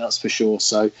Ramsey, that's for sure.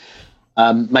 So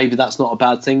maybe that's not a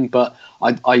bad thing, but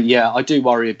I do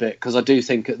worry a bit, because I do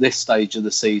think at this stage of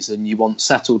the season you want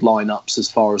settled lineups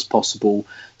as far as possible,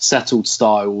 settled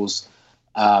styles,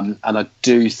 and I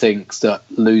do think that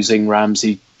losing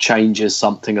Ramsey changes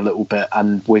something a little bit,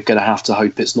 and we're going to have to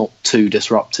hope it's not too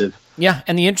disruptive. Yeah,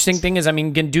 and the interesting thing is,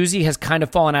 Guendouzi has kind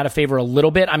of fallen out of favor a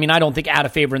little bit. I don't think out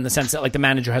of favor in the sense that the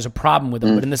manager has a problem with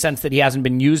him, but in the sense that he hasn't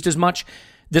been used as much.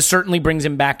 This certainly brings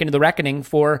him back into the reckoning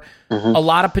for a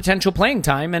lot of potential playing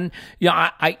time. And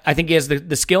I think he has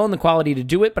the skill and the quality to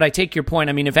do it, but I take your point.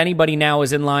 If anybody now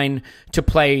is in line to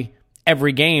play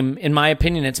every game, in my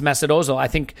opinion, it's Mesut Ozil. I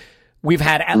think we've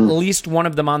had at least one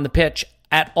of them on the pitch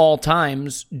at all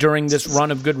times during this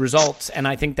run of good results, and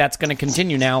I think that's going to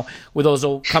continue now with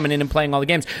Ozil coming in and playing all the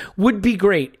games. Would be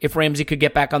great if Ramsey could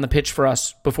get back on the pitch for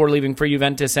us before leaving for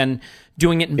Juventus and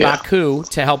doing it in Baku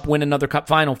to help win another cup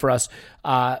final for us.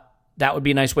 That would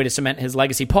be a nice way to cement his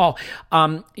legacy. Paul,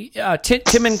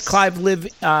 Tim and Clive live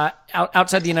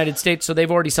outside the United States, so they've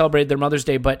already celebrated their Mother's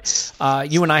Day, but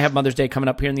you and I have Mother's Day coming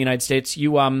up here in the United States.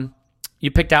 You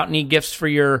picked out any gifts for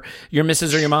your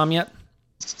missus or your mom yet?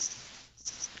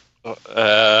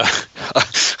 I'll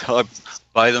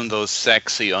buy them those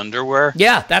sexy underwear.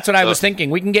 Yeah, that's what I was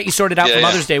thinking. We can get you sorted out for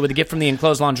Mother's Day with a gift from the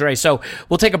Enclosed Lingerie. So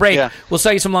we'll take a break. Yeah. We'll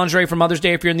sell you some lingerie for Mother's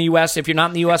Day if you're in the U.S. If you're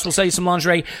not in the U.S., we'll sell you some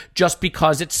lingerie just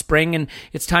because it's spring and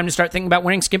it's time to start thinking about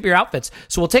wearing skimpier outfits.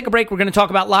 So we'll take a break. We're going to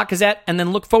talk about Lacazette and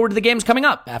then look forward to the games coming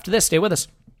up. After this, stay with us.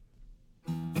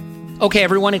 Okay,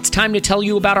 everyone, it's time to tell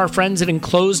you about our friends at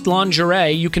Enclosed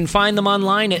Lingerie. You can find them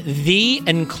online at The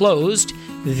Enclosed,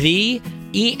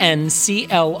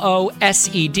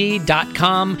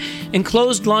 ENCLOSED.com.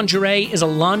 Enclosed Lingerie is a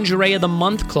Lingerie of the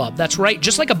Month club. That's right,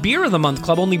 just like a Beer of the Month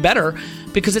club, only better,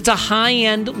 because it's a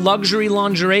high-end luxury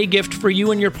lingerie gift for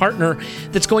you and your partner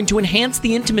that's going to enhance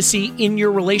the intimacy in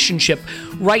your relationship.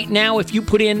 Right now, if you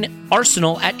put in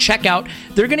Arsenal at checkout,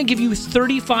 they're going to give you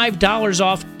 $35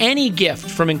 off any gift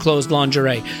from Enclosed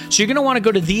Lingerie. So you're going to want to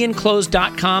go to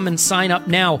theenclosed.com and sign up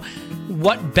now.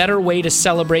 What better way to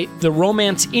celebrate the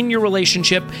romance in your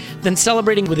relationship than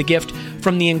celebrating with a gift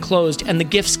from The Enclosed? And the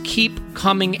gifts keep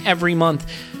coming every month.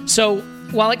 So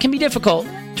while it can be difficult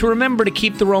to remember to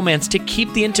keep the romance, to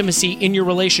keep the intimacy in your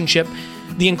relationship,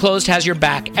 The Enclosed has your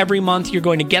back. Every month you're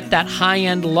going to get that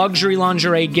high-end luxury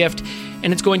lingerie gift,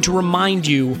 and it's going to remind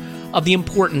you of the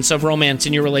importance of romance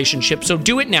in your relationship. So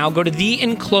do it now. Go to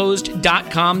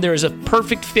theenclosed.com. There is a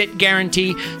perfect fit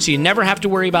guarantee, so you never have to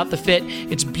worry about the fit.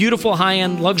 It's beautiful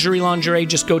high-end luxury lingerie.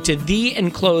 Just go to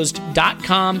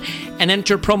theenclosed.com and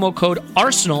enter promo code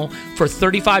ARSENAL for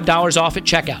 $35 off at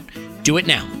checkout. Do it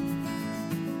now.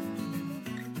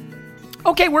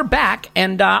 Okay, we're back,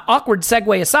 and awkward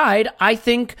segue aside, I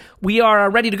think we are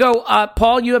ready to go.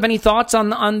 Paul, you have any thoughts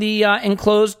on the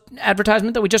Enclosed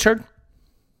advertisement that we just heard?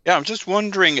 Yeah, I'm just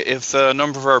wondering if a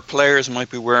number of our players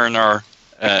might be wearing our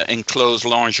Enclosed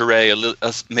lingerie,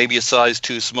 maybe a size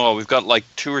too small. We've got like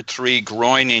 2 or 3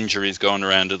 groin injuries going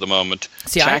around at the moment.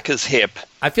 Xhaka's hip.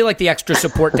 I feel like the extra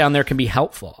support down there can be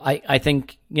helpful. I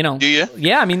think, you know. Do you?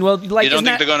 Yeah, I mean, well, like. You don't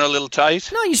think they're going a little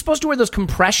tight? No, you're supposed to wear those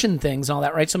compression things and all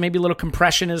that, right? So maybe a little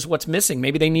compression is what's missing.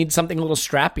 Maybe they need something a little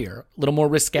strappier, a little more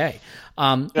risque.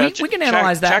 We can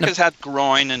analyze that. Xhaka's had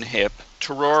groin and hip.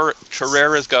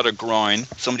 Torreira's got a groin.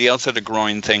 Somebody else had a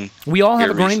groin thing. We all have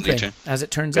a groin thing, as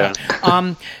it turns out.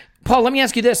 Paul, let me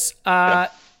ask you this.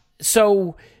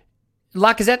 So,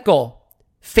 Lacazette goal.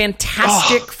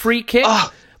 Fantastic free kick.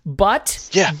 But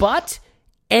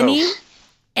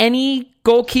any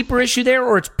goalkeeper issue there,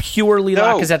 or it's purely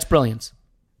Lacazette's brilliance?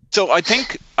 So I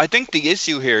think the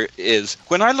issue here is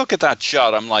when I look at that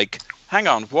shot, I'm like, hang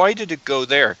on, why did it go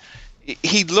there?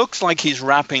 He looks like he's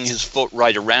wrapping his foot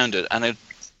right around it, and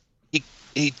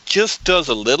he just does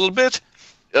a little bit.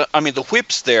 I mean, the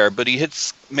whip's there, but he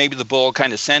hits maybe the ball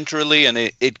kind of centrally, and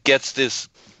it gets this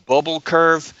bubble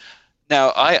curve.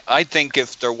 Now, I think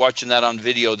if they're watching that on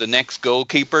video, the next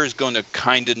goalkeeper is going to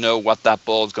kind of know what that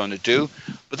ball is going to do.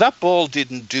 But that ball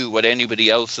didn't do what anybody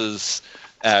else's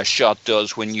shot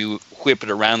does when you whip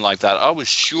it around like that. I was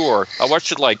sure. I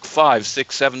watched it like 5,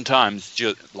 6, 7 times,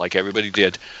 just like everybody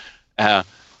did.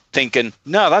 Thinking,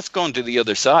 no, that's going to the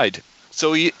other side.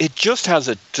 So it just has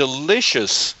a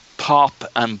delicious pop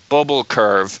and bubble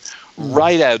curve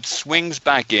right out, swings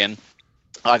back in.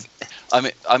 I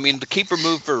mean, the keeper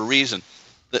moved for a reason.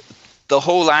 The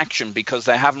whole action, because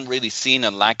they haven't really seen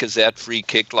a Lacazette free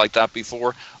kick like that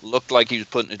before, looked like he was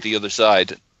putting it the other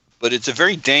side. But it's a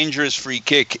very dangerous free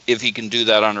kick if he can do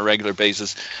that on a regular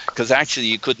basis, because actually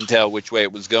you couldn't tell which way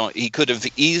it was going. He could have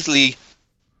easily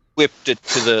whipped it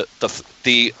to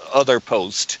the other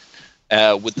post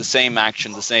with the same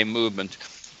action, the same movement.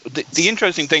 The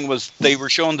interesting thing was they were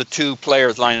showing the 2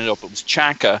 players lining up. It was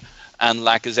Xhaka and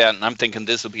Lacazette, and I'm thinking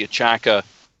this will be a Xhaka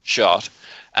shot.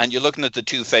 And you're looking at the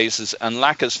 2 faces, and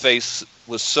Laka's face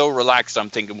was so relaxed, I'm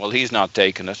thinking, well, he's not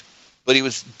taking it. But he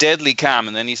was deadly calm,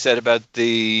 and then he said about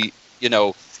the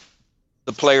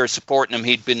players supporting him,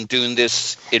 he'd been doing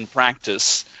this in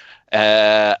practice,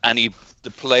 and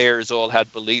the players all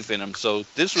had belief in him. So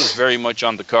this was very much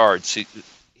on the cards.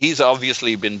 He's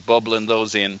obviously been bubbling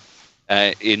those in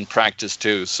practice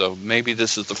too. So maybe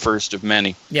this is the first of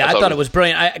many. Yeah, I thought it was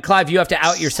brilliant. Clive, you have to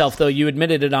out yourself, though. You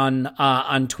admitted it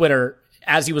on Twitter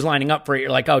as he was lining up for it.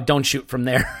 You're like, oh, don't shoot from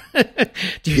there.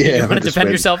 Do you want to defend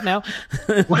yourself now?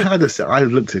 Well, I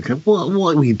looked at it,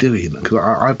 what are we doing? Because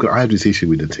I have this issue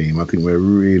with the team. I think we're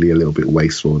really a little bit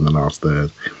wasteful in the last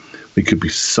third. We could be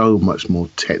so much more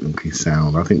technically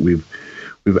sound. I think we've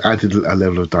added a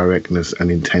level of directness and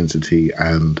intensity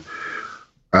and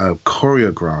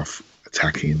choreograph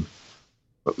attacking.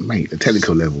 But mate, the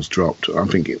technical levels dropped. I'm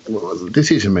thinking,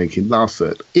 decision making last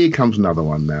third. Here comes another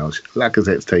one now.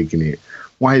 Lacazette's taking it.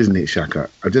 Why isn't it Xhaka?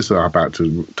 I just was about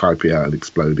to type it out and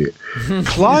explode it.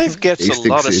 Clive gets a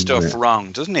lot of stuff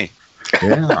wrong, doesn't he?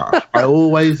 Yeah, I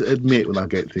always admit when I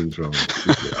get things wrong.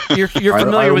 You're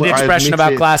familiar with the expression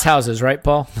about glass houses, right,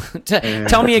 Paul?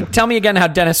 Tell me again how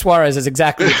Denis Suarez is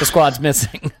exactly what the squad's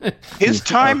missing. His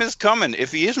time is coming.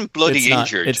 If he isn't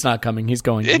injured, it's not coming. He's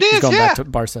going. He's going back to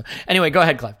Barca. Anyway, go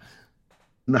ahead, Clive.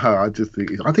 No, I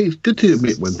think it's good to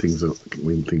admit when things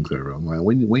are wrong. Like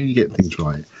when you get things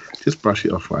right, just brush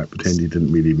it off, right? Pretend you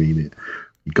didn't really mean it.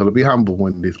 You've got to be humble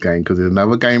when this game, because there's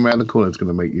another game around the corner that's going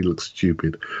to make you look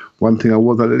stupid. One thing I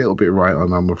was a little bit right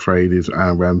on, I'm afraid, is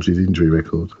Aaron Ramsey's injury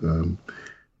record.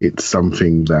 It's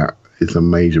something that It's a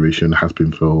major issue and has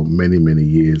been for many, many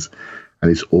years. And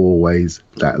it's always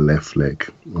that left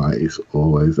leg, right? It's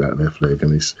always that left leg,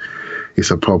 and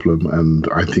it's a problem. And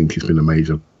I think it's been a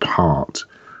major part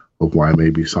of why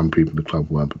maybe some people in the club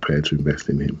weren't prepared to invest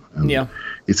in him. And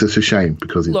it's just a shame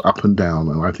because he's up and down,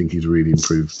 and I think he's really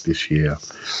improved this year.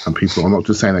 And people, I'm not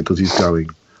just saying that because he's going.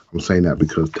 I'm saying that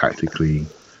because tactically,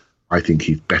 I think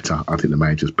he's better. I think the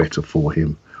manager's better for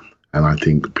him, and I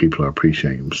think people are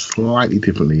appreciating him slightly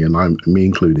differently, and me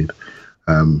included,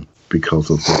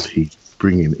 because of what he's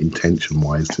bringing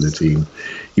intention-wise to the team.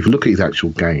 If you look at his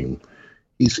actual game,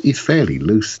 he's fairly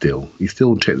loose still. He's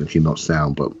still technically not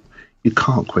sound, but you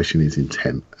can't question his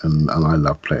intent. And I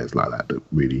love players like that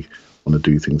really want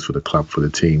to do things for the club, for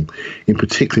the team. In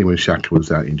particular, when Xhaka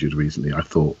was out injured recently, I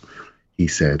thought he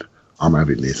said, I'm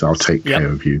having this. I'll take care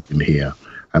of you in here.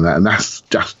 And that's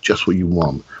just what you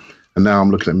want. And now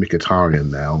I'm looking at Mkhitaryan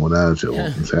now on Ozil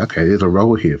and say, okay, there's a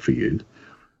role here for you.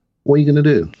 What are you going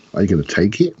to do? Are you going to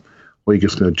take it? Or are you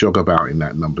just going to jog about in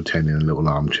that number 10 in a little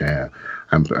armchair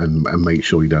and make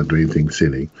sure you don't do anything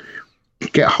silly?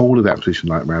 Get hold of that position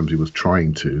like Ramsey was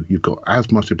trying to. You've got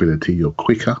as much ability. You're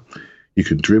quicker. You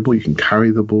can dribble. You can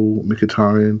carry the ball.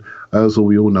 Mkhitaryan, Ozil,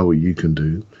 we all know what you can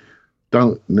do.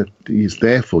 He's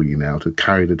there for you now to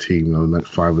carry the team on the next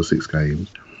 5 or 6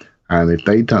 games. And if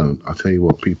they don't, I'll tell you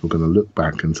what, people are going to look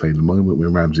back and say the moment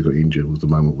when Ramsey got injured was the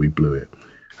moment we blew it.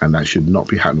 And that should not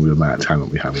be happening with the amount of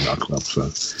talent we have in our club. So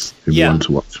it'd be one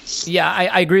to watch. Yeah,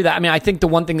 I agree with that. I mean, I think the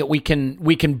one thing that we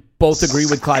can both agree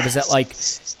with, Clive, is that, like,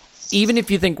 even if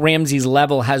you think Ramsey's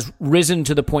level has risen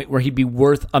to the point where he'd be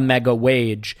worth a mega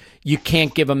wage, you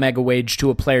can't give a mega wage to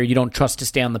a player you don't trust to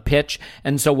stay on the pitch.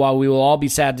 And so while we will all be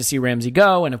sad to see Ramsey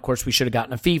go, and of course we should have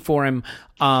gotten a fee for him,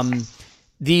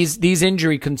 these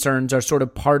injury concerns are sort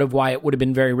of part of why it would have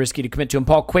been very risky to commit to him.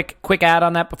 Paul, quick add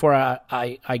on that before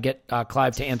I get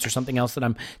Clive to answer something else that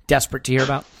I'm desperate to hear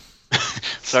about.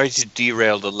 Sorry to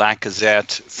derail the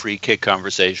Lacazette free kick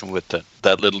conversation with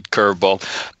that little curveball,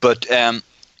 but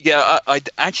I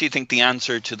actually think the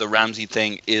answer to the Ramsey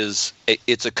thing is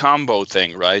it's a combo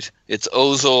thing, right? It's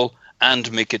Ozil and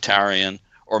Mkhitaryan,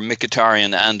 or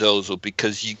Mkhitaryan and Ozil,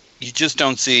 because you just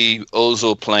don't see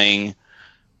Ozil playing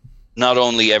not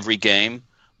only every game,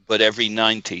 but every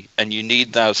 90. And you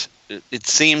need that. It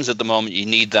seems at the moment you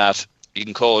need that. You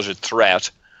can call it a threat,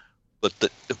 but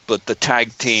the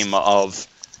tag team of,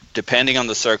 depending on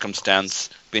the circumstance,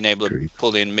 being able to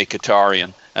pull in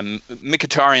Mkhitaryan. And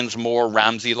Mkhitaryan's more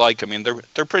Ramsey-like. I mean,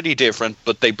 they're pretty different,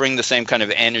 but they bring the same kind of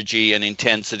energy and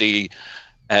intensity.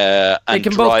 And they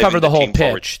can both cover the whole pitch,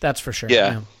 forward. That's for sure.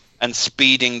 Yeah. And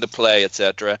speeding the play,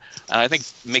 etc. And I think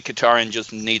Mkhitaryan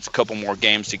just needs a couple more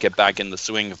games to get back in the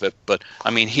swing of it. But, I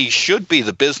mean, he should be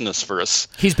the business for us.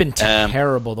 He's been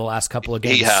terrible the last couple of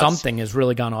games. Something has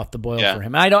really gone off the boil for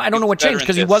him. I don't know what changed,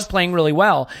 because he was playing really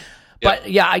well. But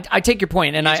I take your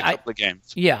point, and I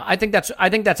think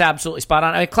that's absolutely spot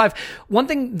on. Clive, one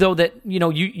thing though that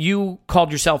you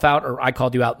called yourself out, or I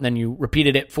called you out, and then you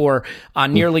repeated it for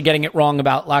nearly getting it wrong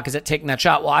about Lacazette taking that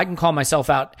shot. Well, I can call myself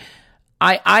out.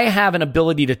 I have an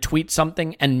ability to tweet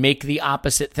something and make the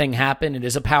opposite thing happen. It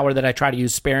is a power that I try to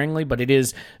use sparingly, but it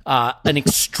is an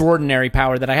extraordinary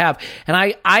power that I have. And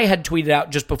I had tweeted out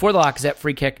just before the Lacazette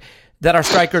free kick that our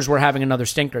strikers were having another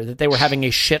stinker, that they were having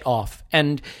a shit off.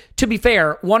 And to be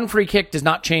fair, one free kick does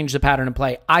not change the pattern of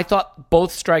play. I thought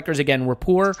both strikers, again, were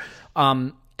poor.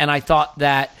 And I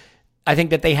think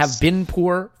that they have been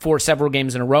poor for several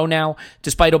games in a row now,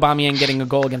 despite Aubameyang getting a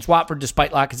goal against Watford,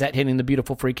 despite Lacazette hitting the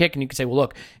beautiful free kick. And you can say, well,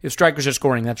 look, if strikers are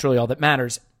scoring, that's really all that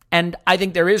matters. And I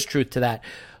think there is truth to that.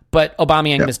 But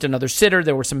Aubameyang missed another sitter.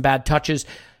 There were some bad touches.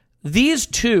 These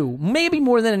two, maybe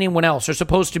more than anyone else, are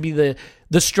supposed to be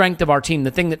the strength of our team, the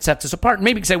thing that sets us apart. And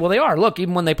maybe you can say, well, they are. Look,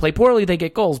 even when they play poorly, they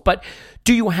get goals. But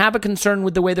do you have a concern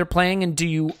with the way they're playing, and do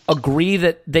you agree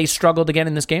that they struggled again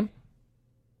in this game?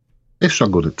 They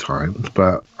struggled at times,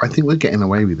 but I think we're getting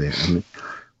away with it. And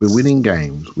we're winning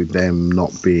games with them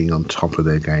not being on top of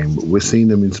their game. We're seeing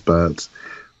them in spurts.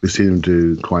 We're seeing them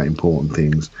do quite important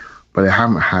things. But they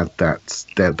haven't had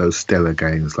those stellar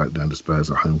games like the Spurs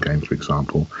at home games, for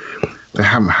example. They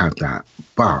haven't had that,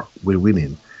 but we're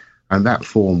winning. And that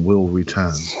form will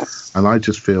return. And I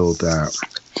just feel that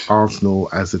Arsenal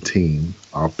as a team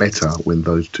are better when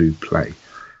those two play.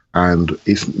 And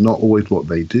it's not always what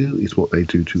they do, it's what they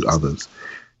do to others.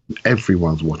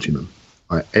 Everyone's watching them.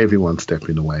 Right? Everyone's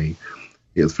stepping away.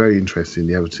 It was very interesting,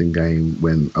 the Everton game,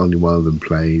 when only one of them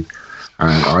played.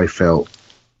 And I felt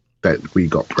that we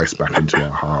got pressed back into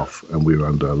our half and we were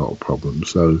under a lot of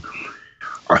problems. So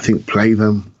I think play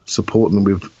them, support them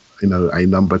with a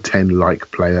number 10 like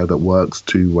player that works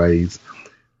two ways,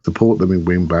 support them in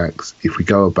wing backs. If we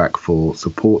go a back four,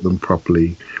 support them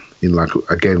properly in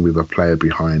again with a player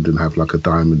behind and have like a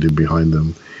diamond in behind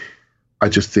them. I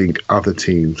just think other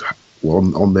teams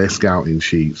on their scouting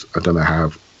sheets are going to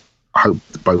have, I hope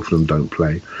both of them don't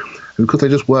play. And because they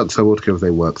just work so well together,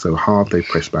 they work so hard, they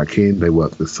press back in, they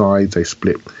work the sides, they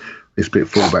split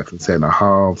fullbacks and centre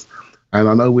halves. And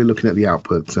I know we're looking at the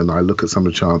outputs, and I look at some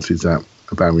of the chances that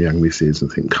Aubameyang misses and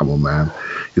think, come on, man.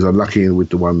 He's unlucky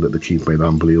with the one that the keeper made an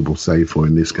unbelievable save for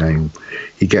in this game.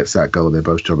 He gets that goal. They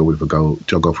both jog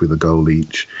off with a goal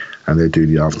each, and they do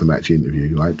the after-match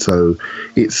interview. Right? So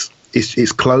it's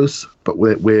close, but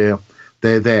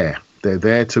they're there. They're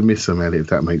there to miss them, Elliot, if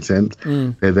that makes sense.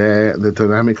 They're there. The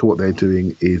dynamic of what they're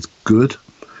doing is good,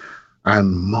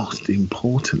 and most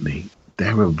importantly,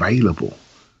 they're available.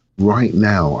 Right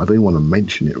now, I don't want to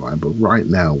mention it, right, but right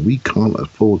now, we can't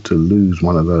afford to lose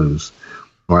one of those,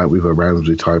 right, with a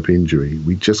Ramsey-type injury.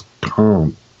 We just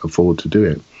can't afford to do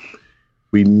it.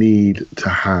 We need to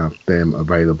have them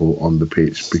available on the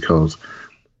pitch because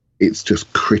it's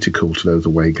just critical to those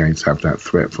away games to have that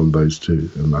threat from those two.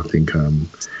 And I think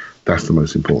that's the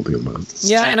most important thing at the moment.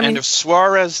 Yeah, and I mean, if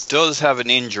Suarez does have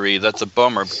an injury, that's a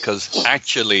bummer because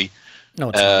actually, no,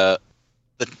 it's not.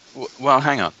 Well,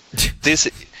 hang on.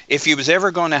 If he was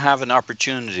ever going to have an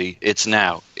opportunity, it's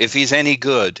now. If he's any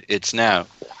good, it's now.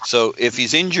 So if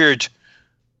he's injured,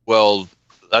 well,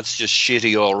 that's just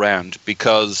shitty all round.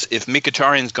 Because if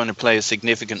Mkhitaryan's going to play a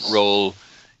significant role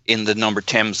in the number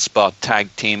 10 spot, tag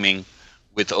teaming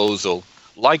with Ozil,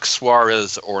 like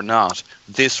Suarez or not,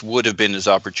 this would have been his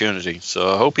opportunity.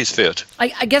 So I hope he's fit.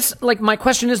 I guess, my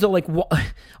question is, though,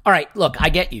 all right, look, I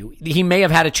get you. He may have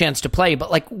had a chance to play,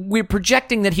 but, we're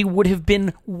projecting that he would have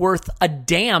been worth a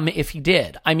damn if he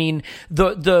did. I mean,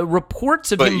 the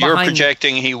reports of him behind... But you're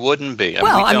projecting he wouldn't be.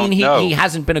 He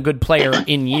hasn't been a good player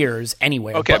in years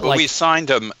anyway. Okay, but we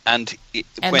signed him, and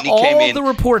when he all came in... the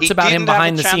reports about him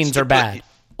behind the scenes are bad.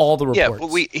 All the reports. Yeah,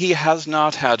 but he has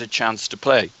not had a chance to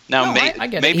play. Now, I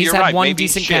get it. He's had one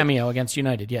decent cameo against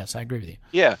United. Yes, I agree with you.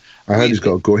 Yeah. I heard he's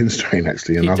got a groin strain,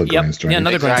 actually. Another groin strain. Yeah,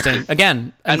 another groin strain.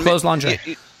 Again, and closed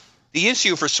lingerie. The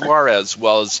issue for Suarez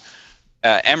was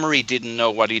Emery didn't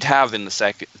know what he'd have in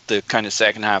the kind of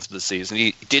second half of the season.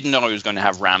 He didn't know he was going to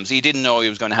have Ramsey. He didn't know he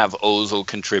was going to have Ozil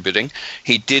contributing.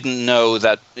 He didn't know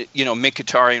that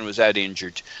Mkhitaryan was out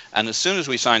injured. And as soon as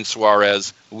we signed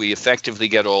Suarez, we effectively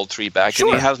get all three back, and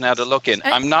he hasn't had a look in.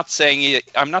 I'm not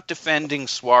defending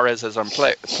Suarez as a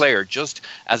player, just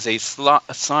as a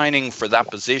signing for that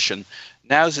position.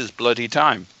 Now's his bloody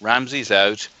time. Ramsey's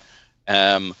out.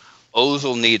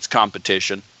 Ozil needs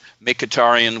competition.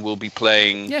 Mkhitaryan will be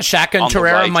playing. Yeah, Xhaka and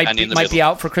Torreira might be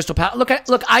out for Crystal Palace.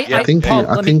 I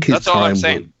think his that's all I'm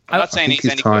saying. I'm not saying he's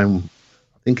any good. I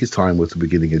think his time was the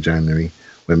beginning of January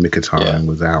when Mkhitaryan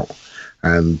was out,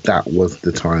 and that was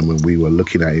the time when we were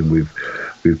looking at him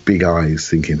with big eyes,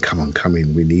 thinking, "Come on, come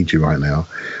in, we need you right now."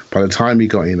 By the time he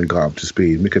got in and got up to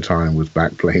speed, Mkhitaryan was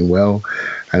back playing well,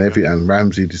 and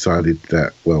Ramsey decided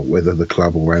that, well, whether the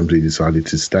club or Ramsey decided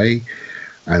to stay.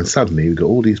 And suddenly we've got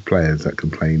all these players that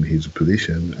can play in his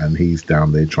position, and he's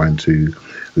down there trying to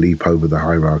leap over the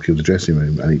hierarchy of the dressing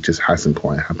room, and it just hasn't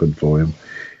quite happened for him.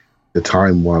 The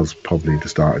time was probably the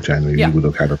start of January. Yeah. He would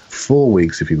have had 4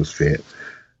 weeks if he was fit,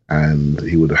 and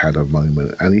he would have had a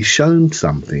moment. And he's shown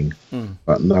something,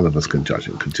 but none of us can judge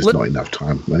him because just not enough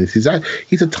time. And he's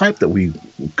a type that we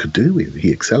could do with.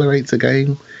 He accelerates a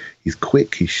game. He's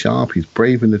quick. He's sharp. He's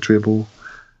brave in the dribble.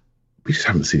 We just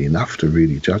haven't seen enough to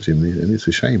really judge him, and it's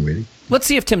a shame, really. Let's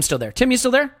see if Tim's still there. Tim, you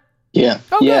still there? Yeah.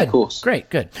 Oh, yeah, good. Of course.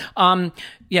 Great, good.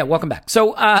 Yeah, welcome back.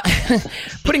 So,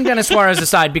 putting Denis Suarez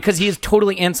aside, because he is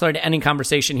totally ancillary to any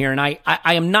conversation here, and I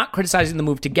am not criticizing the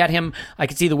move to get him. I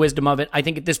can see the wisdom of it. I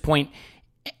think at this point,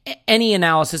 any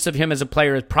analysis of him as a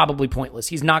player is probably pointless.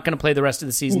 He's not going to play the rest of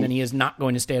the season, and he is not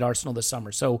going to stay at Arsenal this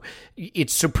summer. So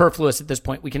it's superfluous at this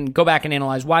point. We can go back and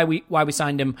analyze why we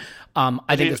signed him.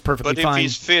 I think it's perfectly fine. But if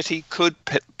he's fit, he could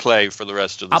play for the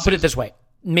rest of the season. I'll put it this way.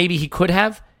 Maybe he could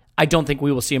have. I don't think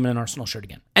we will see him in an Arsenal shirt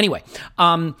again. Anyway,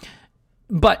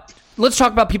 but let's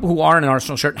talk about people who are in an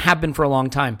Arsenal shirt and have been for a long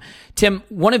time. Tim,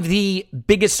 one of the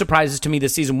biggest surprises to me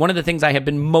this season, one of the things I have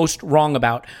been most wrong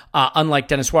about, unlike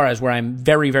Denis Suarez, where I'm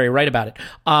very, very right about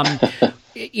it,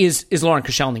 is Laurent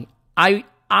Koscielny.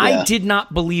 I did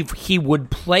not believe he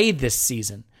would play this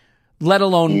season, let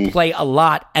alone play a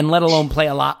lot, and let alone play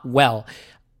a lot well.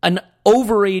 An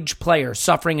overage player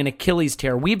suffering an Achilles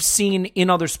tear. We've seen in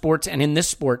other sports and in this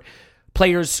sport,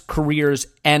 players' careers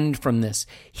end from this.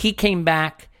 He came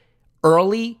back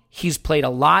early, he's played a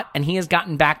lot, and he has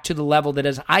gotten back to the level that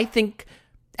is, I think,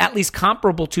 at least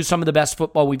comparable to some of the best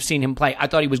football we've seen him play. I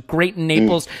thought he was great in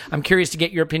Naples. I'm curious to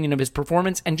get your opinion of his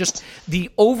performance and just the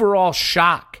overall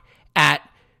shock at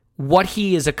what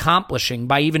he is accomplishing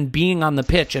by even being on the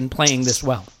pitch and playing this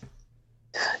well.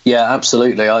 Yeah,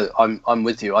 absolutely. I'm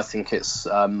with you. I think it's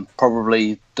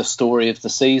probably the story of the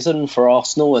season for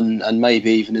Arsenal and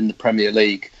maybe even in the Premier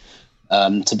League.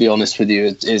 To be honest with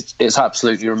you, it's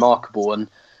absolutely remarkable. And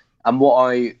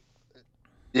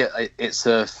it's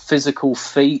a physical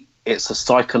feat. It's a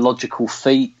psychological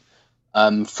feat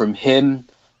from him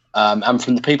and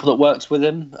from the people that worked with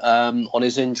him on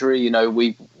his injury. You know,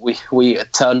 we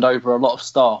turned over a lot of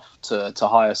staff to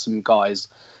hire some guys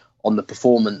on the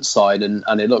performance side, and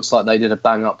it looks like they did a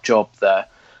bang-up job there.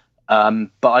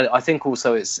 But I think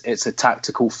also it's a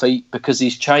tactical feat because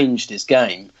he's changed his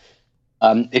game.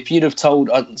 If you'd have told...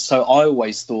 So I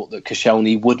always thought that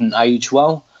Koscielny wouldn't age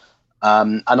well,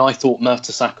 and I thought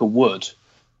Mertesacker would.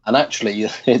 And actually,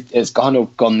 it's kind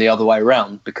of gone the other way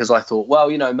around because I thought, well,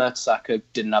 you know, Mertesacker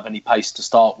didn't have any pace to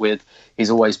start with.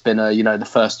 He's always been the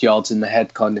first yards in the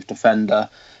head kind of defender.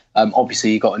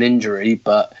 Obviously, he got an injury,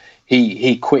 but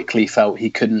he quickly felt he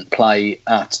couldn't play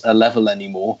at a level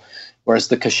anymore. Whereas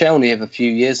the Koscielny of a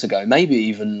few years ago, maybe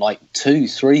even like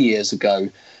 2-3 years ago,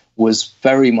 was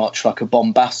very much like a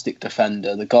bombastic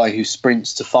defender, the guy who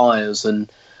sprints to fires, and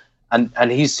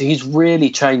he's really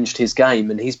changed his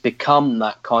game, and he's become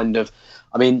that kind of...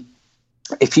 I mean,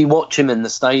 if you watch him in the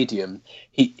stadium,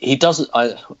 he doesn't...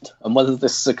 and whether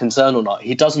this is a concern or not,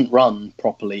 he doesn't run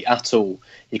properly at all.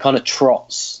 He kind of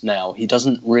trots now. He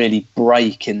doesn't really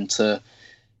break into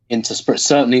sprints.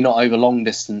 Certainly not over long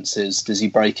distances does he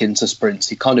break into sprints.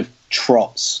 He kind of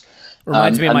trots.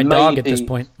 Reminds me of my dog at this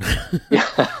point.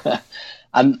 Yeah.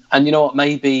 And you know what?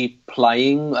 Maybe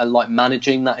playing and like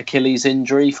managing that Achilles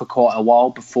injury for quite a while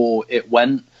before it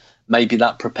went, maybe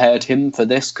that prepared him for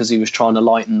this because he was trying to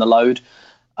lighten the load.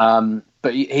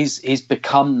 But he's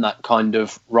become that kind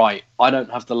of, right, I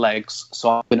don't have the legs, so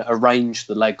I'm going to arrange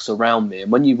the legs around me.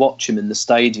 And when you watch him in the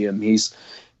stadium, he's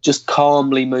just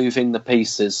calmly moving the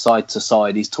pieces side to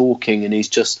side. He's talking and he's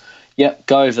just,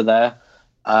 go over there.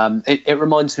 It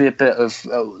reminds me a bit of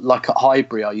like at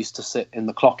Highbury, I used to sit in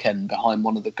the clock end behind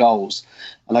one of the goals,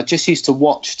 and I just used to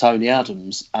watch Tony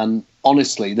Adams. And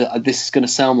honestly, this is going to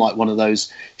sound like one of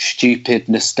those stupid,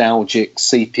 nostalgic,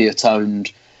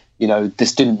 sepia-toned,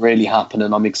 this didn't really happen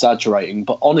and I'm exaggerating.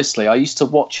 But honestly, I used to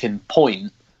watch him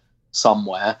point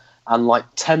somewhere and like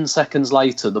 10 seconds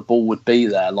later, the ball would be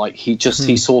there. Like he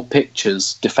saw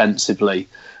pictures defensively.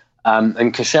 And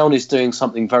Koscielny's doing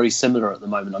something very similar at the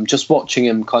moment. I'm just watching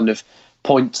him kind of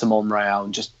point to Monreal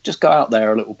and just go out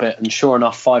there a little bit. And sure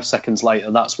enough, 5 seconds later,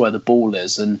 that's where the ball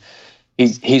is. And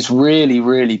he's really,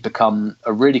 really become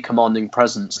a really commanding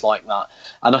presence like that.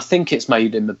 And I think it's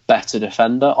made him a better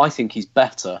defender. I think he's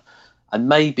better. And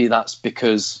maybe that's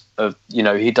because of,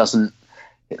 he doesn't...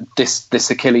 This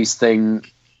Achilles thing,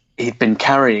 he'd been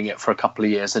carrying it for a couple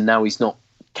of years and now he's not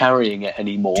carrying it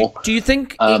anymore. Do you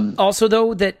think also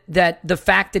though that the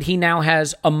fact that he now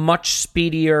has a much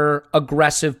speedier,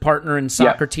 aggressive partner in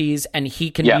Socrates and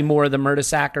he can be more of the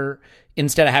Mertesacker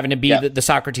instead of having to be the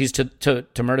Socrates to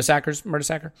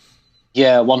Mertesacker?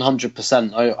 Yeah,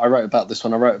 100%. I wrote about this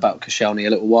when I wrote about Koscielny a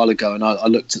little while ago, and I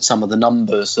looked at some of the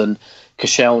numbers, and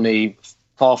Koscielny,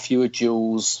 far fewer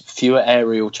duels, fewer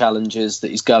aerial challenges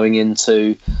that he's going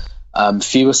into,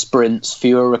 fewer sprints,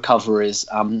 fewer recoveries,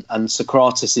 and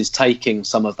Socrates is taking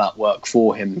some of that work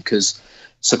for him because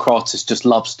Socrates just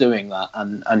loves doing that,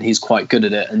 and he's quite good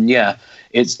at it. And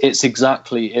it's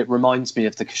exactly, it reminds me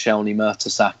of the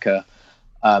Koscielny-Mertesacker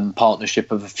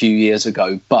partnership of a few years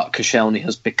ago, but Koscielny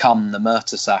has become the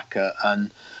Mertesacker,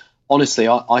 and honestly,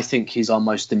 I think he's our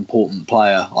most important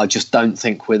player. I just don't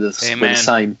think we're the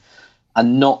same,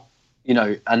 and not.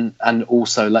 And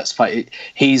also, let's face it,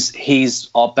 he's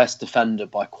our best defender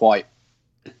by quite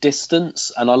a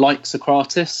distance. And I like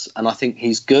Socrates, and I think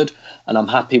he's good, and I'm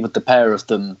happy with the pair of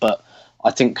them. But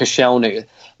I think Koscielny,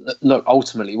 look,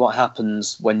 ultimately, what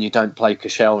happens when you don't play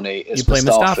Koscielny is you play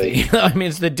Mustafi. I mean,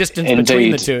 it's the distance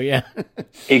between the two. Yeah,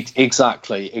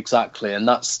 exactly, and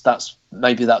that's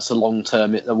maybe that's a long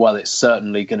term. Well, it's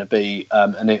certainly going to be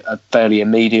a fairly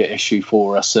immediate issue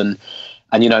for us, and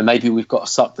maybe we've got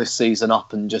to suck this season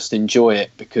up and just enjoy it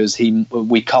because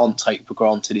we can't take for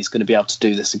granted he's going to be able to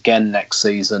do this again next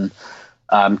season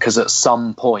because at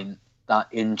some point that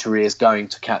injury is going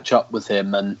to catch up with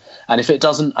him. And if it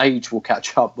doesn't, age will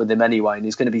catch up with him anyway. And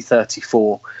he's going to be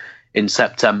 34 in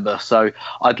September. So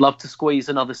I'd love to squeeze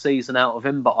another season out of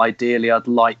him, but ideally I'd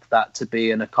like that to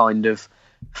be in a kind of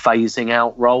phasing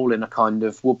out role, in a kind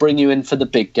of, we'll bring you in for the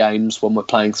big games when we're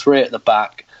playing three at the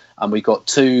back, and we've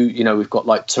got we've got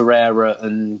like Torreira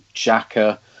and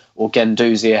Xhaka or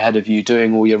Guendouzi ahead of you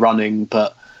doing all your running,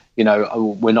 but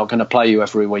we're not going to play you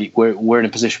every week. We're in a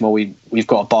position where we've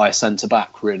got to buy a centre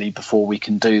back really before we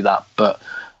can do that. But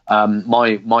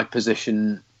my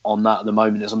position on that at the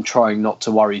moment is I'm trying not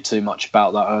to worry too much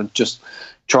about that. I'm just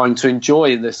trying to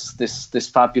enjoy this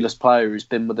fabulous player who's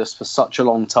been with us for such a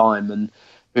long time, and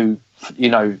who,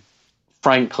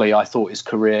 frankly, I thought his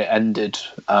career ended.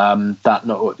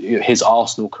 His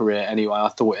Arsenal career anyway. I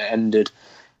thought it ended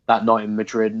that night in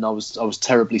Madrid, and I was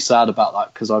terribly sad about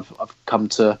that, because I've come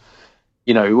to,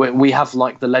 we have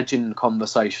like the legend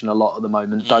conversation a lot at the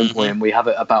moment, don't we? And we have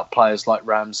it about players like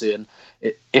Ramsey, and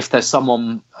if there's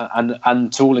someone,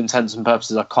 and to all intents and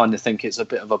purposes, I kind of think it's a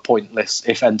bit of a pointless,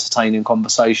 if entertaining,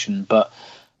 conversation. But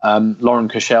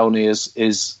Laurent Koscielny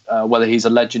is whether he's a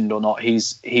legend or not,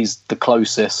 he's the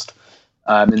closest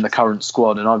in the current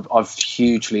squad, and I've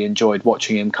hugely enjoyed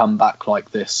watching him come back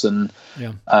like this. And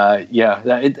there's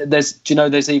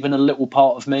even a little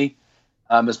part of me,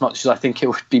 as much as I think it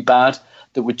would be bad,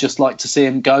 that would just like to see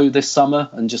him go this summer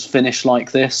and just finish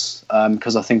like this,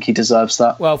 because I think he deserves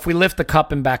that. Well, if we lift the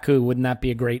cup in Baku, wouldn't that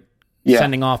be a great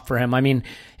sending off for him? I mean,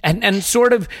 and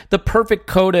sort of the perfect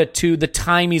coda to the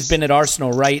time he's been at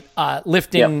Arsenal, right?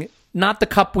 Lifting not the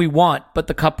cup we want, but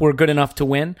the cup we're good enough to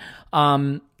win.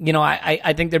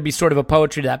 I think there'd be sort of a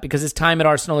poetry to that, because his time at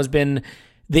Arsenal has been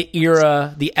the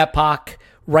era, the epoch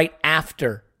right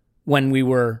after when we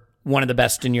were one of the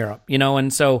best in Europe,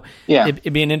 and so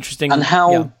it'd be an interesting. And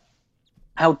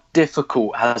how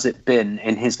difficult has it been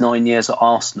in his 9 years at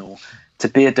Arsenal to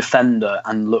be a defender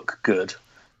and look good?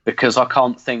 Because I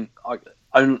can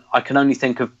only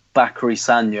think of Bakary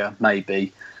Sagna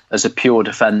maybe as a pure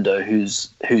defender who's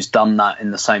done that in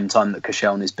the same time that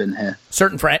Koscielny's been here.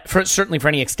 Certainly for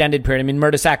any extended period. I mean,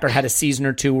 Mertesacker had a season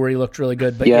or two where he looked really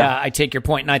good, but I take your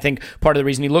point, and I think part of the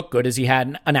reason he looked good is he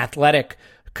had an athletic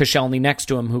Koscielny next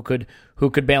to him who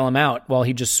could bail him out while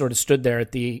he just sort of stood there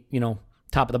at the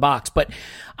top of the box. But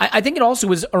I think it also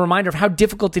was a reminder of how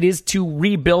difficult it is to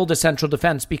rebuild a central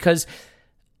defense, because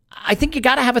I think you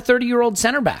got to have a 30-year-old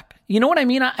center back. You know what I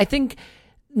mean? I think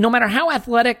no matter how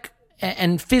athletic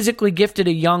and physically gifted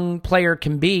a young player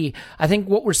can be, I think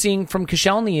what we're seeing from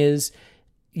Koscielny is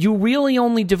you really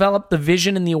only develop the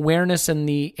vision and the awareness and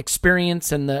the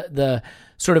experience and the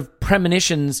sort of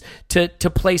premonitions to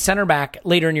play center back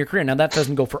later in your career. Now, that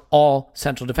doesn't go for all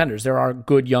central defenders. There are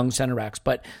good young center backs,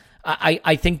 but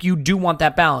I think you do want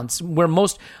that balance. Where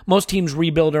most teams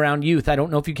rebuild around youth, I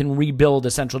don't know if you can rebuild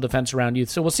a central defense around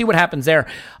youth. So we'll see what happens there.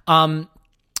 I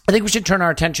think we should turn our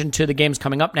attention to the games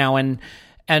coming up now.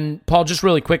 And Paul, just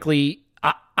really quickly,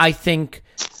 I think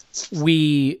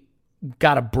we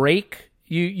got a break,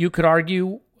 you could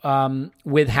argue,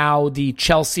 with how the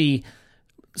Chelsea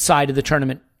side of the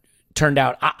tournament turned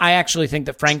out. I actually think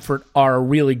that Frankfurt are a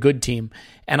really good team,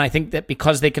 and I think that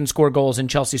because they can score goals and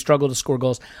Chelsea struggle to score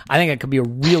goals, I think it could be a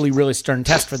really, really stern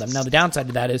test for them. Now, the downside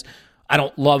to that is I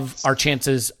don't love our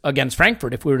chances against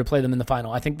Frankfurt if we were to play them in the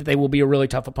final. I think that they will be a really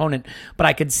tough opponent, but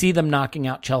I could see them knocking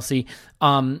out Chelsea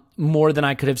more than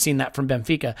I could have seen that from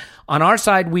Benfica. On our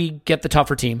side, we get the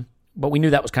tougher team, but we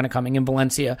knew that was kind of coming in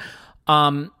Valencia.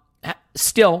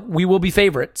 Still, we will be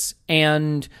favorites,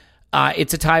 and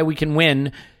it's a tie we can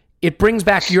win. It brings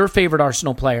back your favorite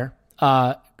Arsenal player,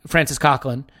 Francis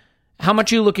Coquelin. How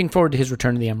much are you looking forward to his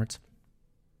return to the Emirates?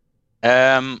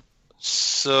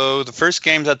 So the first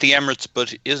game's at the Emirates,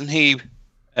 but isn't he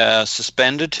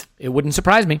suspended? It wouldn't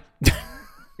surprise me.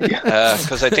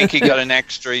 Because I think he got an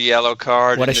extra yellow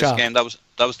card in this shot. game. That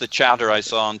was the chatter I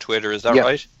saw on Twitter. Is that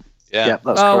right? Yeah, that's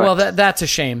correct. Well, that's a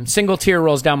shame. Single tear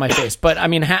rolls down my face. But I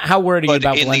mean, how worried are you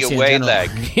about Valencia in the away in leg?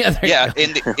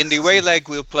 in the away leg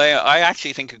we'll play. I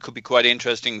actually think it could be quite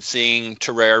interesting seeing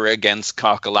Torreira against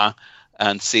Coquelin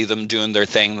and see them doing their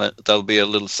thing. That'll be a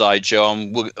little sideshow.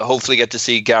 And we'll hopefully get to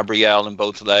see Gabriel in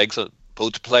both legs.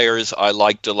 Both players I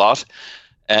liked a lot.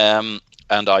 And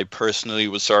I personally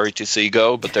was sorry to see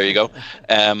go, but there you go.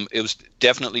 It was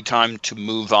definitely time to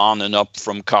move on and up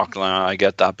from Coquelin. I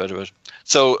get that bit of it.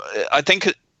 So I think,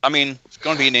 it's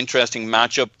going to be an interesting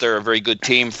matchup. They're a very good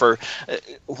team. For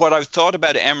what I've thought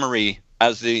about Emery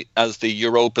as the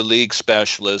Europa League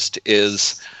specialist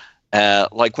is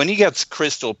like when he gets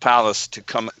Crystal Palace to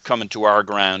come into our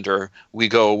ground, or we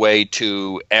go away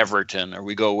to Everton, or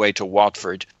we go away to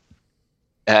Watford.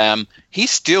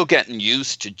 He's still getting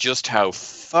used to just how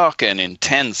fucking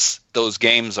intense those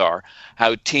games are.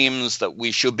 How teams that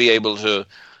we should be able to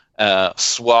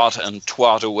swat and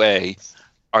twat away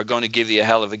are going to give you a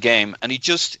hell of a game. And he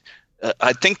just,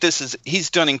 I think he's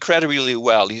done incredibly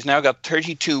well. He's now got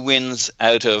 32 wins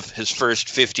out of his first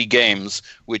 50 games,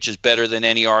 which is better than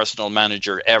any Arsenal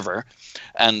manager ever.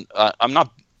 And I'm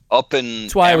not up in...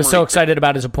 That's why I was so excited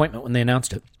about his appointment when they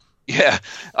announced it. Yeah,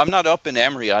 I'm not up in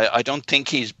Emery. I don't think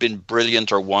he's been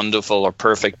brilliant or wonderful or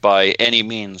perfect by any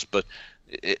means, but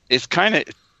it's kind of...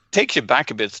 It takes you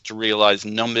back a bit to realize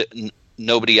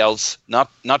nobody else, not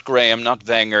Graham, not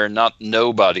Wenger, not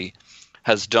nobody,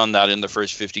 has done that in the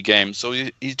first 50 games. So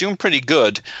he's doing pretty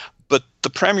good, but the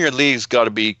Premier League's got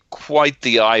to be quite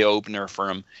the eye-opener for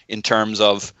him in terms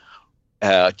of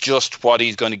just what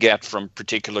he's going to get from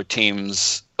particular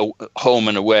teams home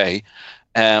and away.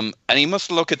 And he must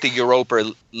look at the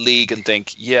Europa League and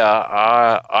think,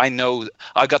 I know,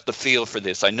 I got the feel for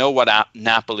this. I know what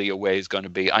Napoli away is going to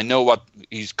be. I know what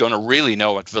he's going to really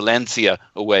know what Valencia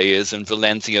away is and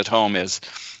Valencia at home is.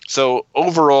 So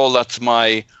overall, that's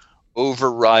my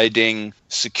overriding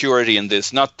security in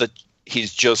this. Not that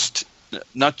he's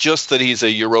not just that he's a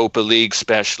Europa League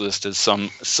specialist, as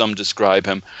some describe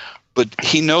him, but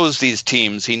he knows these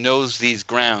teams. He knows these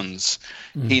grounds.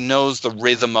 He knows the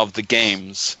rhythm of the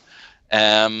games.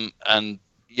 And,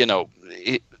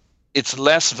 it's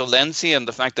less Valencia and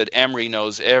the fact that Emery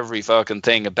knows every fucking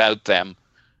thing about them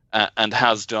and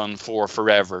has done for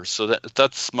forever. So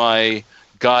that's my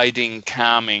guiding,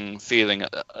 calming feeling.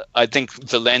 I think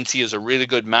Valencia is a really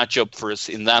good matchup for us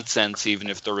in that sense, even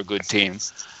if they're a good team.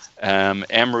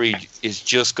 Emery is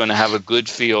just going to have a good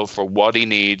feel for what he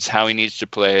needs, how he needs to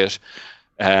play it,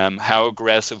 how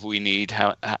aggressive we need,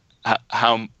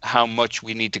 how much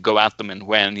we need to go at them and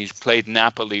when. He's played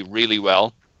Napoli really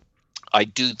well. I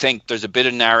do think there's a bit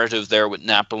of narrative there with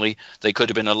Napoli. They could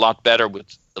have been a lot better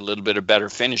with a little bit of better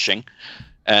finishing.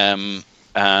 And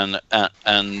had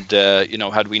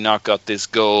we not got this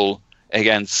goal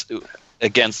against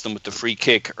them with the free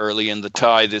kick early in the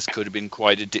tie, this could have been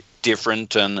quite a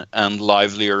different and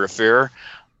livelier affair.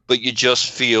 But you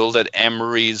just feel that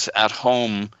Emery's at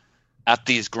home at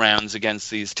these grounds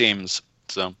against these teams.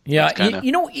 So yeah,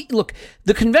 look,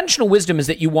 the conventional wisdom is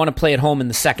that you want to play at home in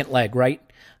the second leg, right?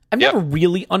 I've never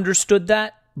really understood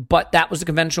that, but that was the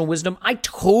conventional wisdom. I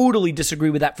totally disagree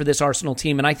with that for this Arsenal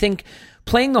team, and I think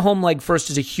playing the home leg first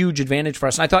is a huge advantage for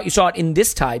us. And I thought you saw it in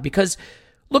this tie because,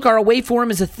 look, our away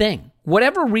form is a thing.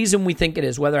 Whatever reason we think it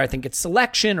is, whether I think it's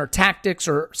selection or tactics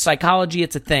or psychology,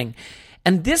 it's a thing.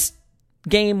 And this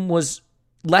game was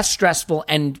less stressful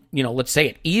and, let's say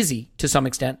it, easy to some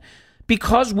extent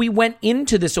because we went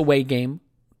into this away game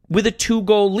with a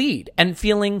 2-goal lead and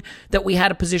feeling that we had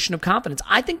a position of confidence.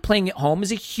 I think playing at home is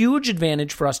a huge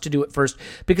advantage for us to do it first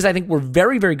because I think we're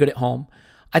very, very good at home.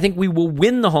 I think we will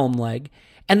win the home leg,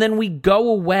 and then we go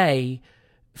away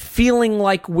feeling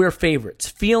like we're favorites,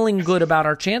 feeling good about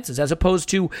our chances, as opposed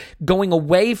to going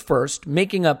away first,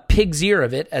 making a pig's ear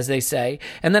of it, as they say,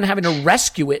 and then having to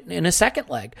rescue it in a second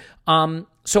leg.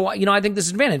 So I think this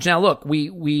is an advantage. Now, look,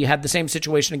 we had the same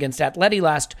situation against Atleti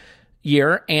last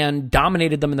year and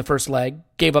dominated them in the first leg,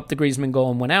 gave up the Griezmann goal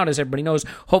and went out, as everybody knows.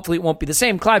 Hopefully it won't be the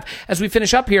same. Clive, as we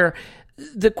finish up here,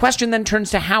 the question then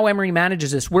turns to how Emery manages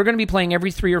this. We're going to be playing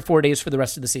every 3 or 4 days for the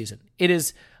rest of the season. It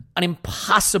is an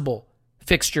impossible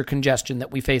fixture congestion that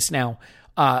we face now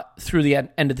through the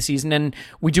end of the season, and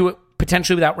we do it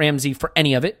potentially without Ramsey for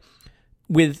any of it,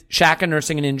 with Xhaka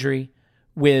nursing an injury,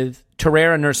 with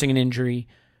Torreira nursing an injury,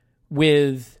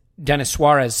 with Denis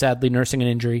Suarez sadly nursing an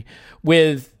injury,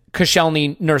 with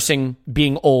Koscielny nursing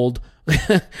being old,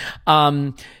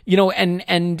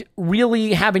 and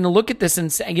really having to look at this and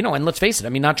say, and let's face it, I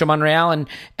mean, Nacho Monreal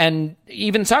and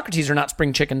even Socrates are not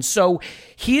spring chickens. So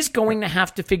he's going to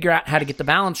have to figure out how to get the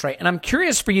balance right. And I'm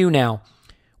curious for you now,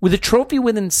 with a trophy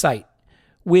within sight,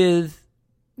 with,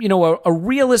 a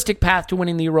realistic path to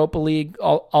winning the Europa League,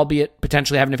 albeit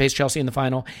potentially having to face Chelsea in the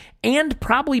final, and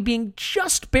probably being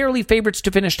just barely favorites to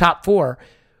finish top 4,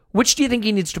 which do you think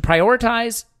he needs to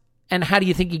prioritize? And how do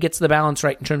you think he gets the balance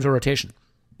right in terms of rotation?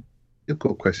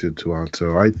 Difficult question to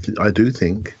answer. I do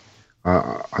think,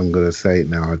 I'm going to say it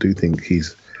now, I do think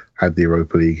he's had the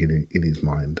Europa League in his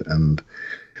mind. And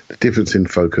the difference in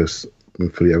focus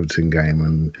for the Everton game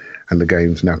and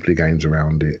the Napoli games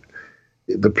around it,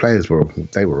 the players were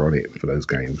on it for those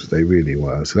games. They really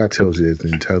were. So that tells you there's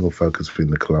an internal focus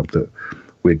within the club that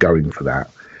we're going for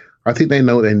that. I think they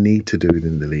know what they need to do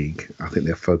in the league. I think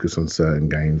they're focused on certain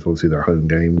games, obviously their home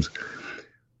games.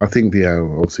 I think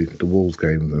obviously the Wolves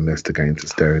games and Leicester games are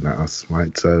staring at us,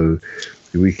 right? So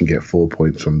if we can get 4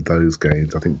 points from those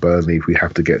games, I think Burnley, if we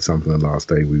have to get something on the last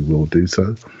day, we will do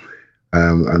so.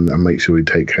 And make sure we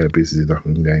take care of business in the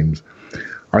home games.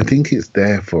 I think it's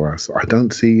there for us. I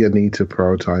don't see a need to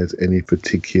prioritise any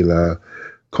particular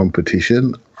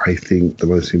competition, I think the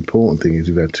most important thing is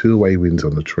we've had 2 away wins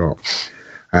on the trot.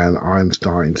 And I'm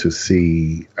starting to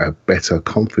see a better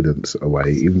confidence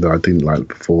away, even though I didn't like the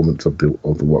performance of the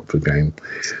Watford game.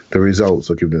 The results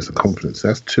are giving us a confidence.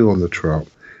 That's 2 on the trot.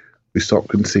 We stopped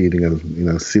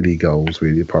conceding, silly goals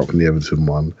really, apart from the Everton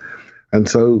one. And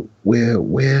so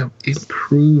we're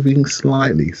improving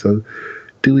slightly. So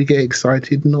do we get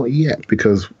excited? Not yet,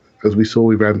 because as we saw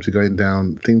with Ramsey going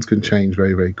down, things can change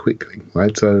very, very quickly,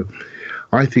 right? So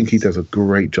I think he does a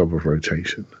great job of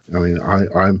rotation. I mean,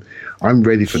 I'm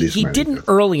ready for this. He didn't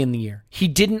early in the year.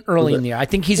 I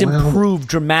think he's improved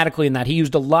dramatically in that. He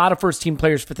used a lot of first-team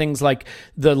players for things like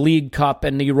the League Cup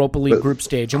and the Europa League group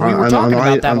stage, and we were talking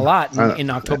about that a lot in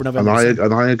October, November.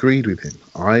 And I agreed with him.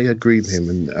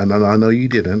 And I know you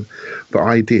didn't, but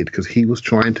I did, because he was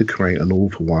trying to create an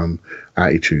all-for-one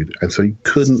attitude, and so he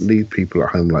couldn't leave people at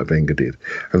home like Wenger did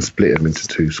and split them into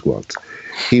 2 squads.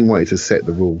 He wanted to set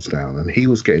the rules down, and he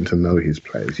was getting to know his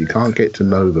players. You can't get to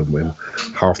know them when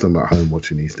half them are at home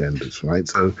watching EastEnders, right?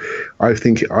 So I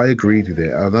think I agreed with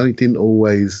it. I know it didn't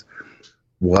always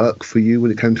work for you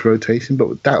when it came to rotation,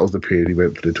 but that was the period he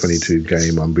went for the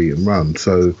 22-game unbeaten run.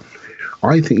 So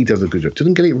I think he does a good job.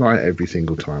 Doesn't get it right every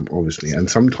single time, obviously,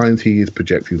 and sometimes he is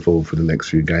projecting forward for the next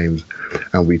few games,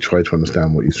 and we try to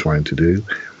understand what he's trying to do.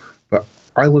 But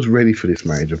I was ready for this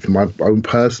manager. For my own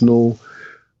personal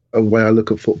way I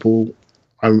look at football,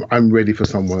 I'm ready for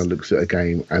someone that looks at a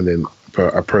game and then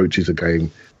approaches a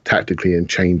game tactically and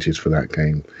changes for that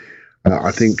game.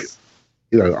 I think,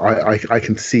 I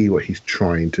can see what he's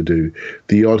trying to do.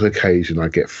 The odd occasion I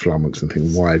get flummoxed and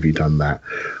think, why have you done that?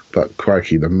 But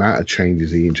crikey, the amount of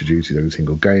changes he introduces every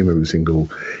single game,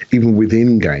 even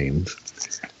within games,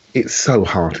 it's so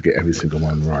hard to get every single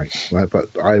one right?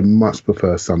 But I much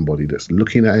prefer somebody that's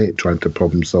looking at it, trying to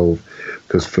problem solve,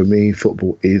 because for me,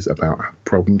 football is about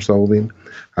problem solving,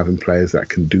 having players that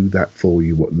can do that for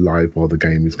you live while the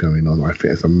game is going on. I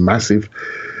think it's a massive.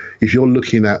 If you're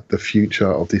looking at the future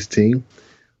of this team,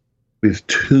 there's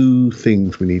 2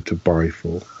 things we need to buy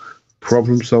for: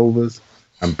 problem solvers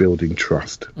and building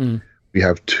trust. We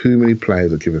have too many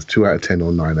players that give us 2 out of 10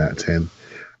 or 9 out of 10.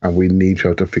 And we need to be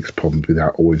able to fix problems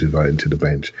without always reverting to the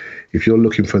bench. If you're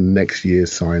looking for next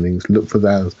year's signings, look for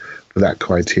that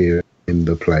criteria in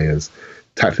the players: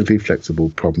 tactically flexible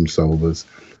problem solvers,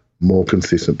 more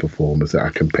consistent performers that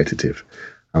are competitive.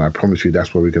 And I promise you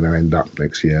that's where we're going to end up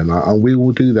next year. And we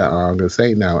will do that. I'm going to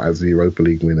say it now, as the Europa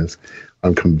League winners,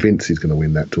 I'm convinced he's going to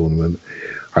win that tournament.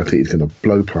 I think he's going to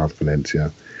blow past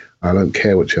Valencia. I don't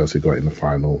care what Chelsea got in the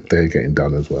final; they're getting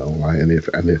done as well, right? And if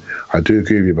I do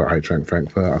agree with you about Eintracht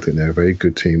Frankfurt, I think they're a very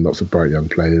good team, lots of bright young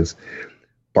players,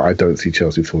 but I don't see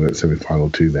Chelsea falling at semi-final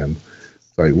to them.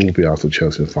 So it will be Arsenal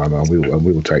Chelsea in the final, and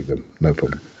we will take them, no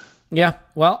problem. Yeah,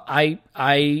 well,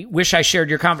 I wish I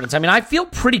shared your confidence. I mean, I feel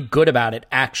pretty good about it,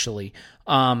 actually.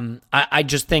 I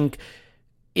just think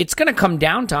it's going to come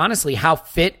down to, honestly, how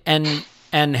fit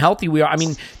and healthy we are. I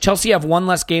mean, Chelsea have 1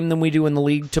 less game than we do in the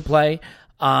league to play.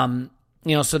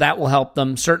 So that will help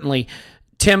them, certainly.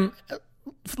 Tim,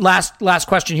 last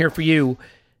question here for you.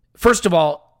 First of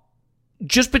all,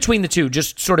 just between the 2,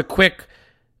 just sort of quick,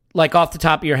 like off the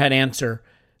top of your head answer,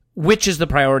 which is the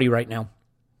priority right now?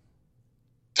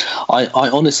 I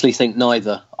honestly think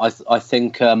neither. I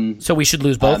think... so we should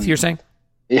lose both, you're saying?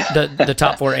 Yeah. The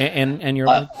top 4 and your...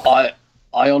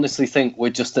 I honestly think we're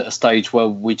just at a stage where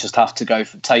we just have to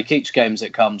take each game as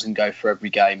it comes and go for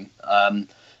every game.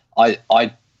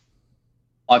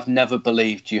 I've never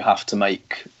believed you have to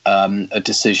make a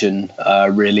decision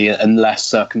really, unless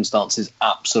circumstances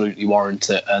absolutely warrant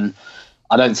it, and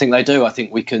I don't think they do. I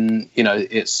think we can.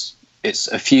 It's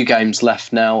a few games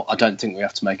left now. I don't think we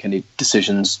have to make any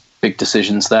big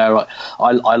decisions there.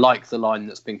 I like the line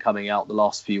that's been coming out the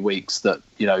last few weeks that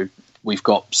we've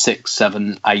got 6,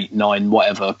 7, 8, 9,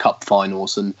 whatever cup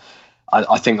finals, and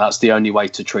I think that's the only way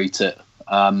to treat it.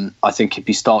 I think if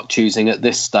you start choosing at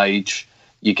this stage,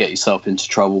 you get yourself into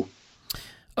trouble.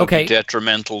 Okay.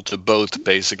 Detrimental to both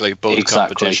exactly.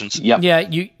 competitions. Yep.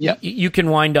 Yeah, you can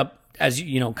wind up, as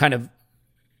kind of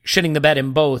shitting the bed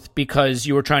in both because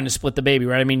you were trying to split the baby,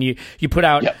 right? I mean, you put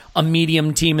out a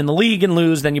medium team in the league and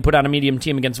lose, then you put out a medium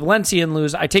team against Valencia and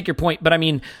lose. I take your point, but I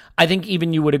mean, I think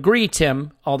even you would agree,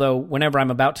 Tim, although whenever I'm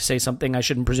about to say something, I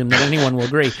shouldn't presume that anyone will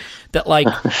agree, that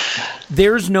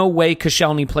there's no way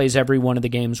Koscielny plays every one of the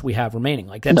games we have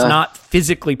remaining. That's not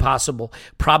physically possible.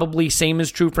 Probably same is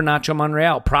true for Nacho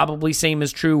Monreal. Probably same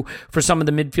is true for some of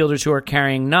the midfielders who are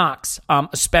carrying Knox,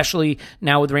 especially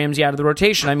now with Ramsey out of the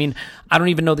rotation. I mean, I don't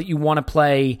even know that you want to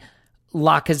play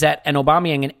Lacazette and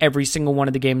Aubameyang in every single one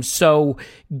of the games. So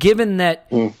given that,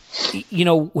 you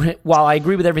know, while I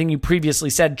agree with everything you previously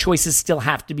said, choices still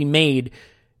have to be made.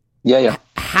 Yeah.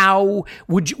 How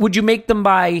would you make them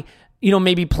by, you know,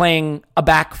 maybe playing a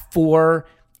back 4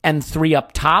 and 3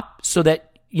 up top so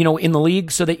that, you know, in the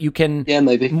league, so that you can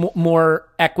maybe more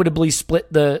equitably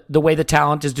split the way the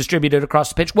talent is distributed across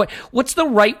the pitch? What's the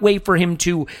right way for him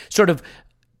to sort of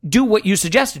do what you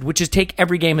suggested, which is take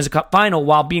every game as a cup final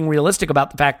while being realistic about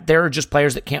the fact that there are just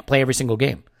players that can't play every single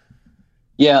game?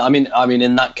 Yeah, I mean,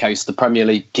 in that case, the Premier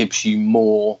League gives you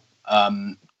more,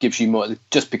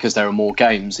 just because there are more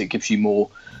games, it gives you more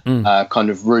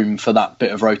kind of room for that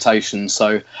bit of rotation.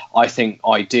 So I think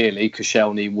ideally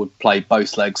Koscielny would play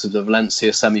both legs of the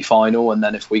Valencia semi-final, and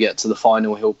then if we get to the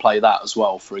final, he'll play that as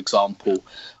well, for example.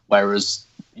 Whereas,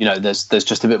 you know, there's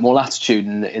just a bit more latitude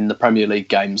in the Premier League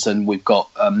games, and we've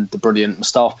got the brilliant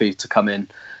Mustafi to come in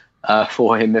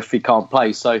for him if he can't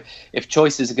play. So if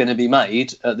choices are going to be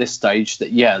made at this stage,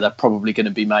 they're probably going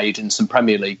to be made in some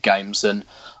Premier League games, and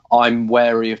I'm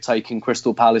wary of taking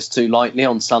Crystal Palace too lightly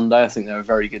on Sunday. I think they're a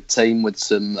very good team with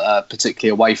some,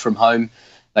 particularly away from home.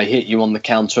 They hit you on the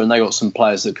counter, and they got some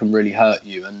players that can really hurt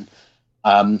you. And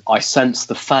I sense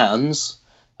the fans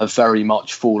have very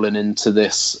much fallen into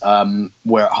this.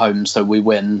 We're at home, so we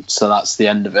win, so that's the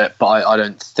end of it. But I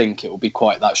don't think it will be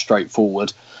quite that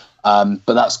straightforward. But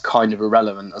that's kind of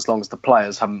irrelevant as long as the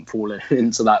players haven't fallen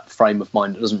into that frame of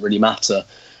mind. It doesn't really matter.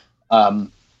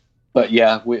 But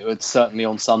yeah, it's certainly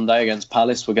on Sunday against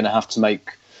Palace, we're going to have to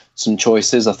make some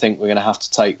choices. I think we're going to have to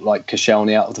take like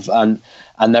Koscielny out of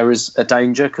and there is a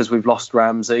danger because we've lost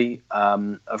Ramsey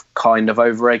of kind of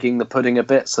over-egging the pudding a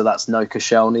bit. So that's no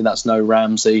Koscielny, that's no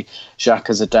Ramsey.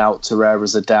 Xhaka's a doubt,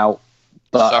 Torreira's a doubt.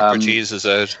 But Socrates is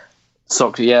out.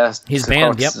 He's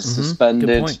banned. Yep, suspended.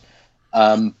 Good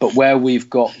point. But where we've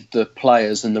got the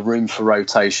players and the room for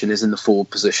rotation is in the forward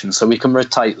position. So we can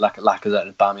rotate Lacazette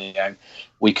and Aubameyang.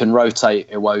 We can rotate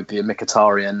Iwobi and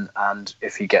Mkhitaryan, and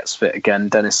if he gets fit again,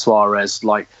 Denis Suarez.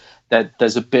 Like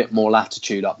there's a bit more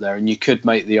latitude up there, and you could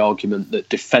make the argument that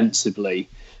defensively,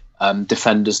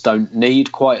 defenders don't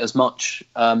need quite as much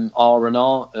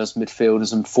R&R as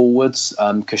midfielders and forwards.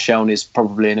 Koscielny is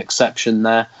probably an exception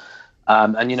there.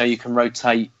 And, you know, you can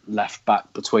rotate left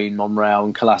back between Monreal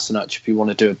and Kolasinac if you want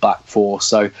to do a back 4.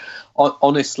 So,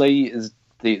 honestly,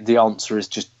 the answer is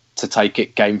just to take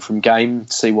it game from game,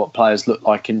 see what players look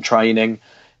like in training,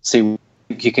 see what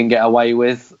you can get away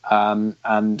with.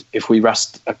 And if we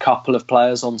rest a couple of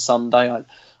players on Sunday,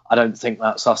 I don't think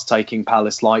that's us taking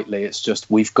Palace lightly. It's just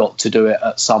we've got to do it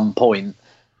at some point,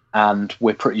 and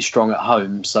we're pretty strong at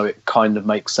home, so it kind of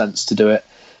makes sense to do it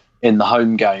in the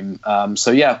home game.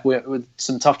 So yeah,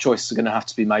 some tough choices are going to have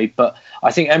to be made, but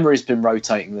I think Emery's been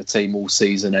rotating the team all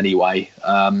season anyway.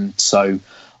 So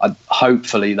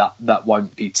hopefully that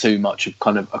won't be too much of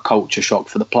kind of a culture shock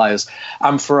for the players.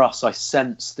 And for us, I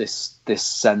sense this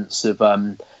sense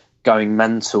of going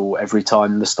mental every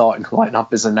time the starting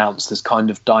lineup is announced has kind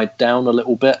of died down a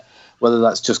little bit. Whether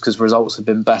that's just because results have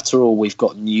been better or we've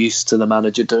gotten used to the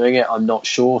manager doing it, I'm not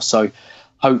sure. So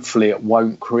hopefully it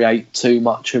won't create too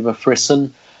much of a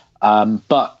frisson.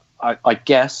 But I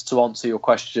guess to answer your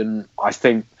question, I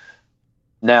think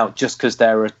now just because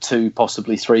there are 2,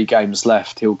 possibly 3 games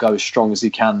left, he'll go as strong as he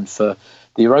can for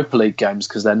the Europa League games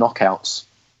because they're knockouts.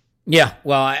 Yeah,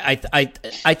 well,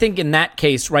 I think in that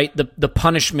case, right, the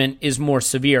punishment is more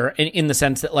severe in the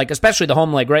sense that, like, especially the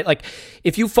home leg, right? Like,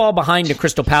 if you fall behind to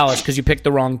Crystal Palace because you picked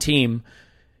the wrong team,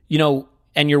 you know,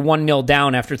 and you're 1-0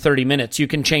 down after 30 minutes, you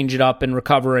can change it up and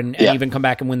recover and even come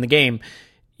back and win the game.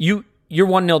 You're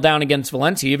 1-0 down against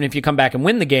Valencia. Even if you come back and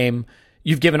win the game,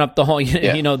 you've given up the whole,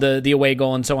 you know, the away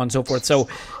goal and so on and so forth. So,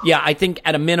 yeah, I think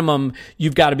at a minimum,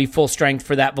 you've got to be full strength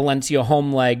for that Valencia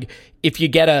home leg. If you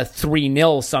get a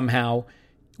 3-0 somehow,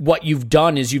 what you've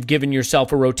done is you've given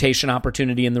yourself a rotation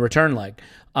opportunity in the return leg.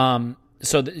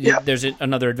 There's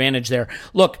another advantage there.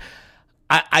 Look,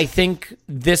 I think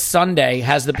this Sunday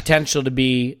has the potential to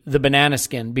be the banana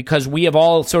skin because we have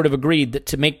all sort of agreed that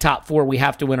to make top 4, we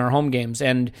have to win our home games.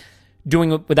 And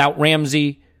doing it without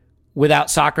Ramsey, without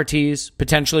Socrates,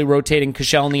 potentially rotating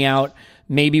Koscielny out,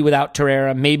 maybe without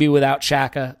Torreira, maybe without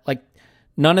Xhaka, like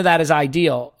none of that is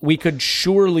ideal. We could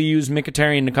surely use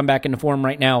Mkhitaryan to come back into form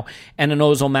right now and an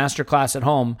Ozil masterclass at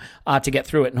home to get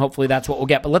through it. And hopefully that's what we'll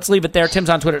get. But let's leave it there. Tim's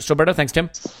on Twitter. Roberto, thanks, Tim.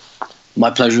 My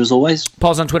pleasure as always.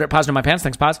 Paul's on Twitter at Paz in my pants.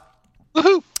 Thanks, Paz.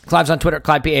 Woohoo! Clive's on Twitter at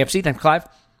ClivePAFC. Thanks, Clive.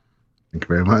 Thank you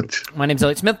very much. My name's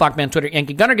Elliot Smith, Blockman, Twitter,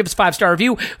 Yankee Gunner. Give us a 5-star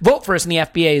review. Vote for us in the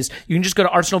FBAs. You can just go to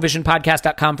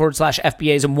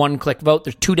arsenalvisionpodcast.com/FBAs and one-click vote.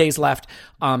 There's 2 days left.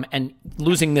 And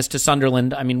losing this to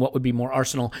Sunderland, I mean, what would be more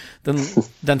Arsenal than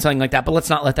something like that? But let's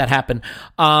not let that happen.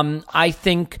 I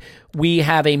think we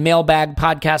have a mailbag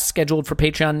podcast scheduled for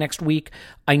Patreon next week.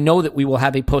 I know that we will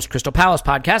have a post-Crystal Palace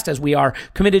podcast, as we are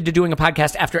committed to doing a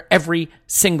podcast after every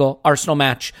single Arsenal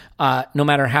match, no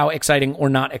matter how exciting or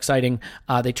not exciting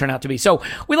they turn out to be. So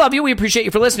we love you. We appreciate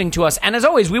you for listening to us. And as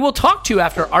always, we will talk to you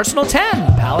after Arsenal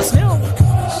 10, Palace 0.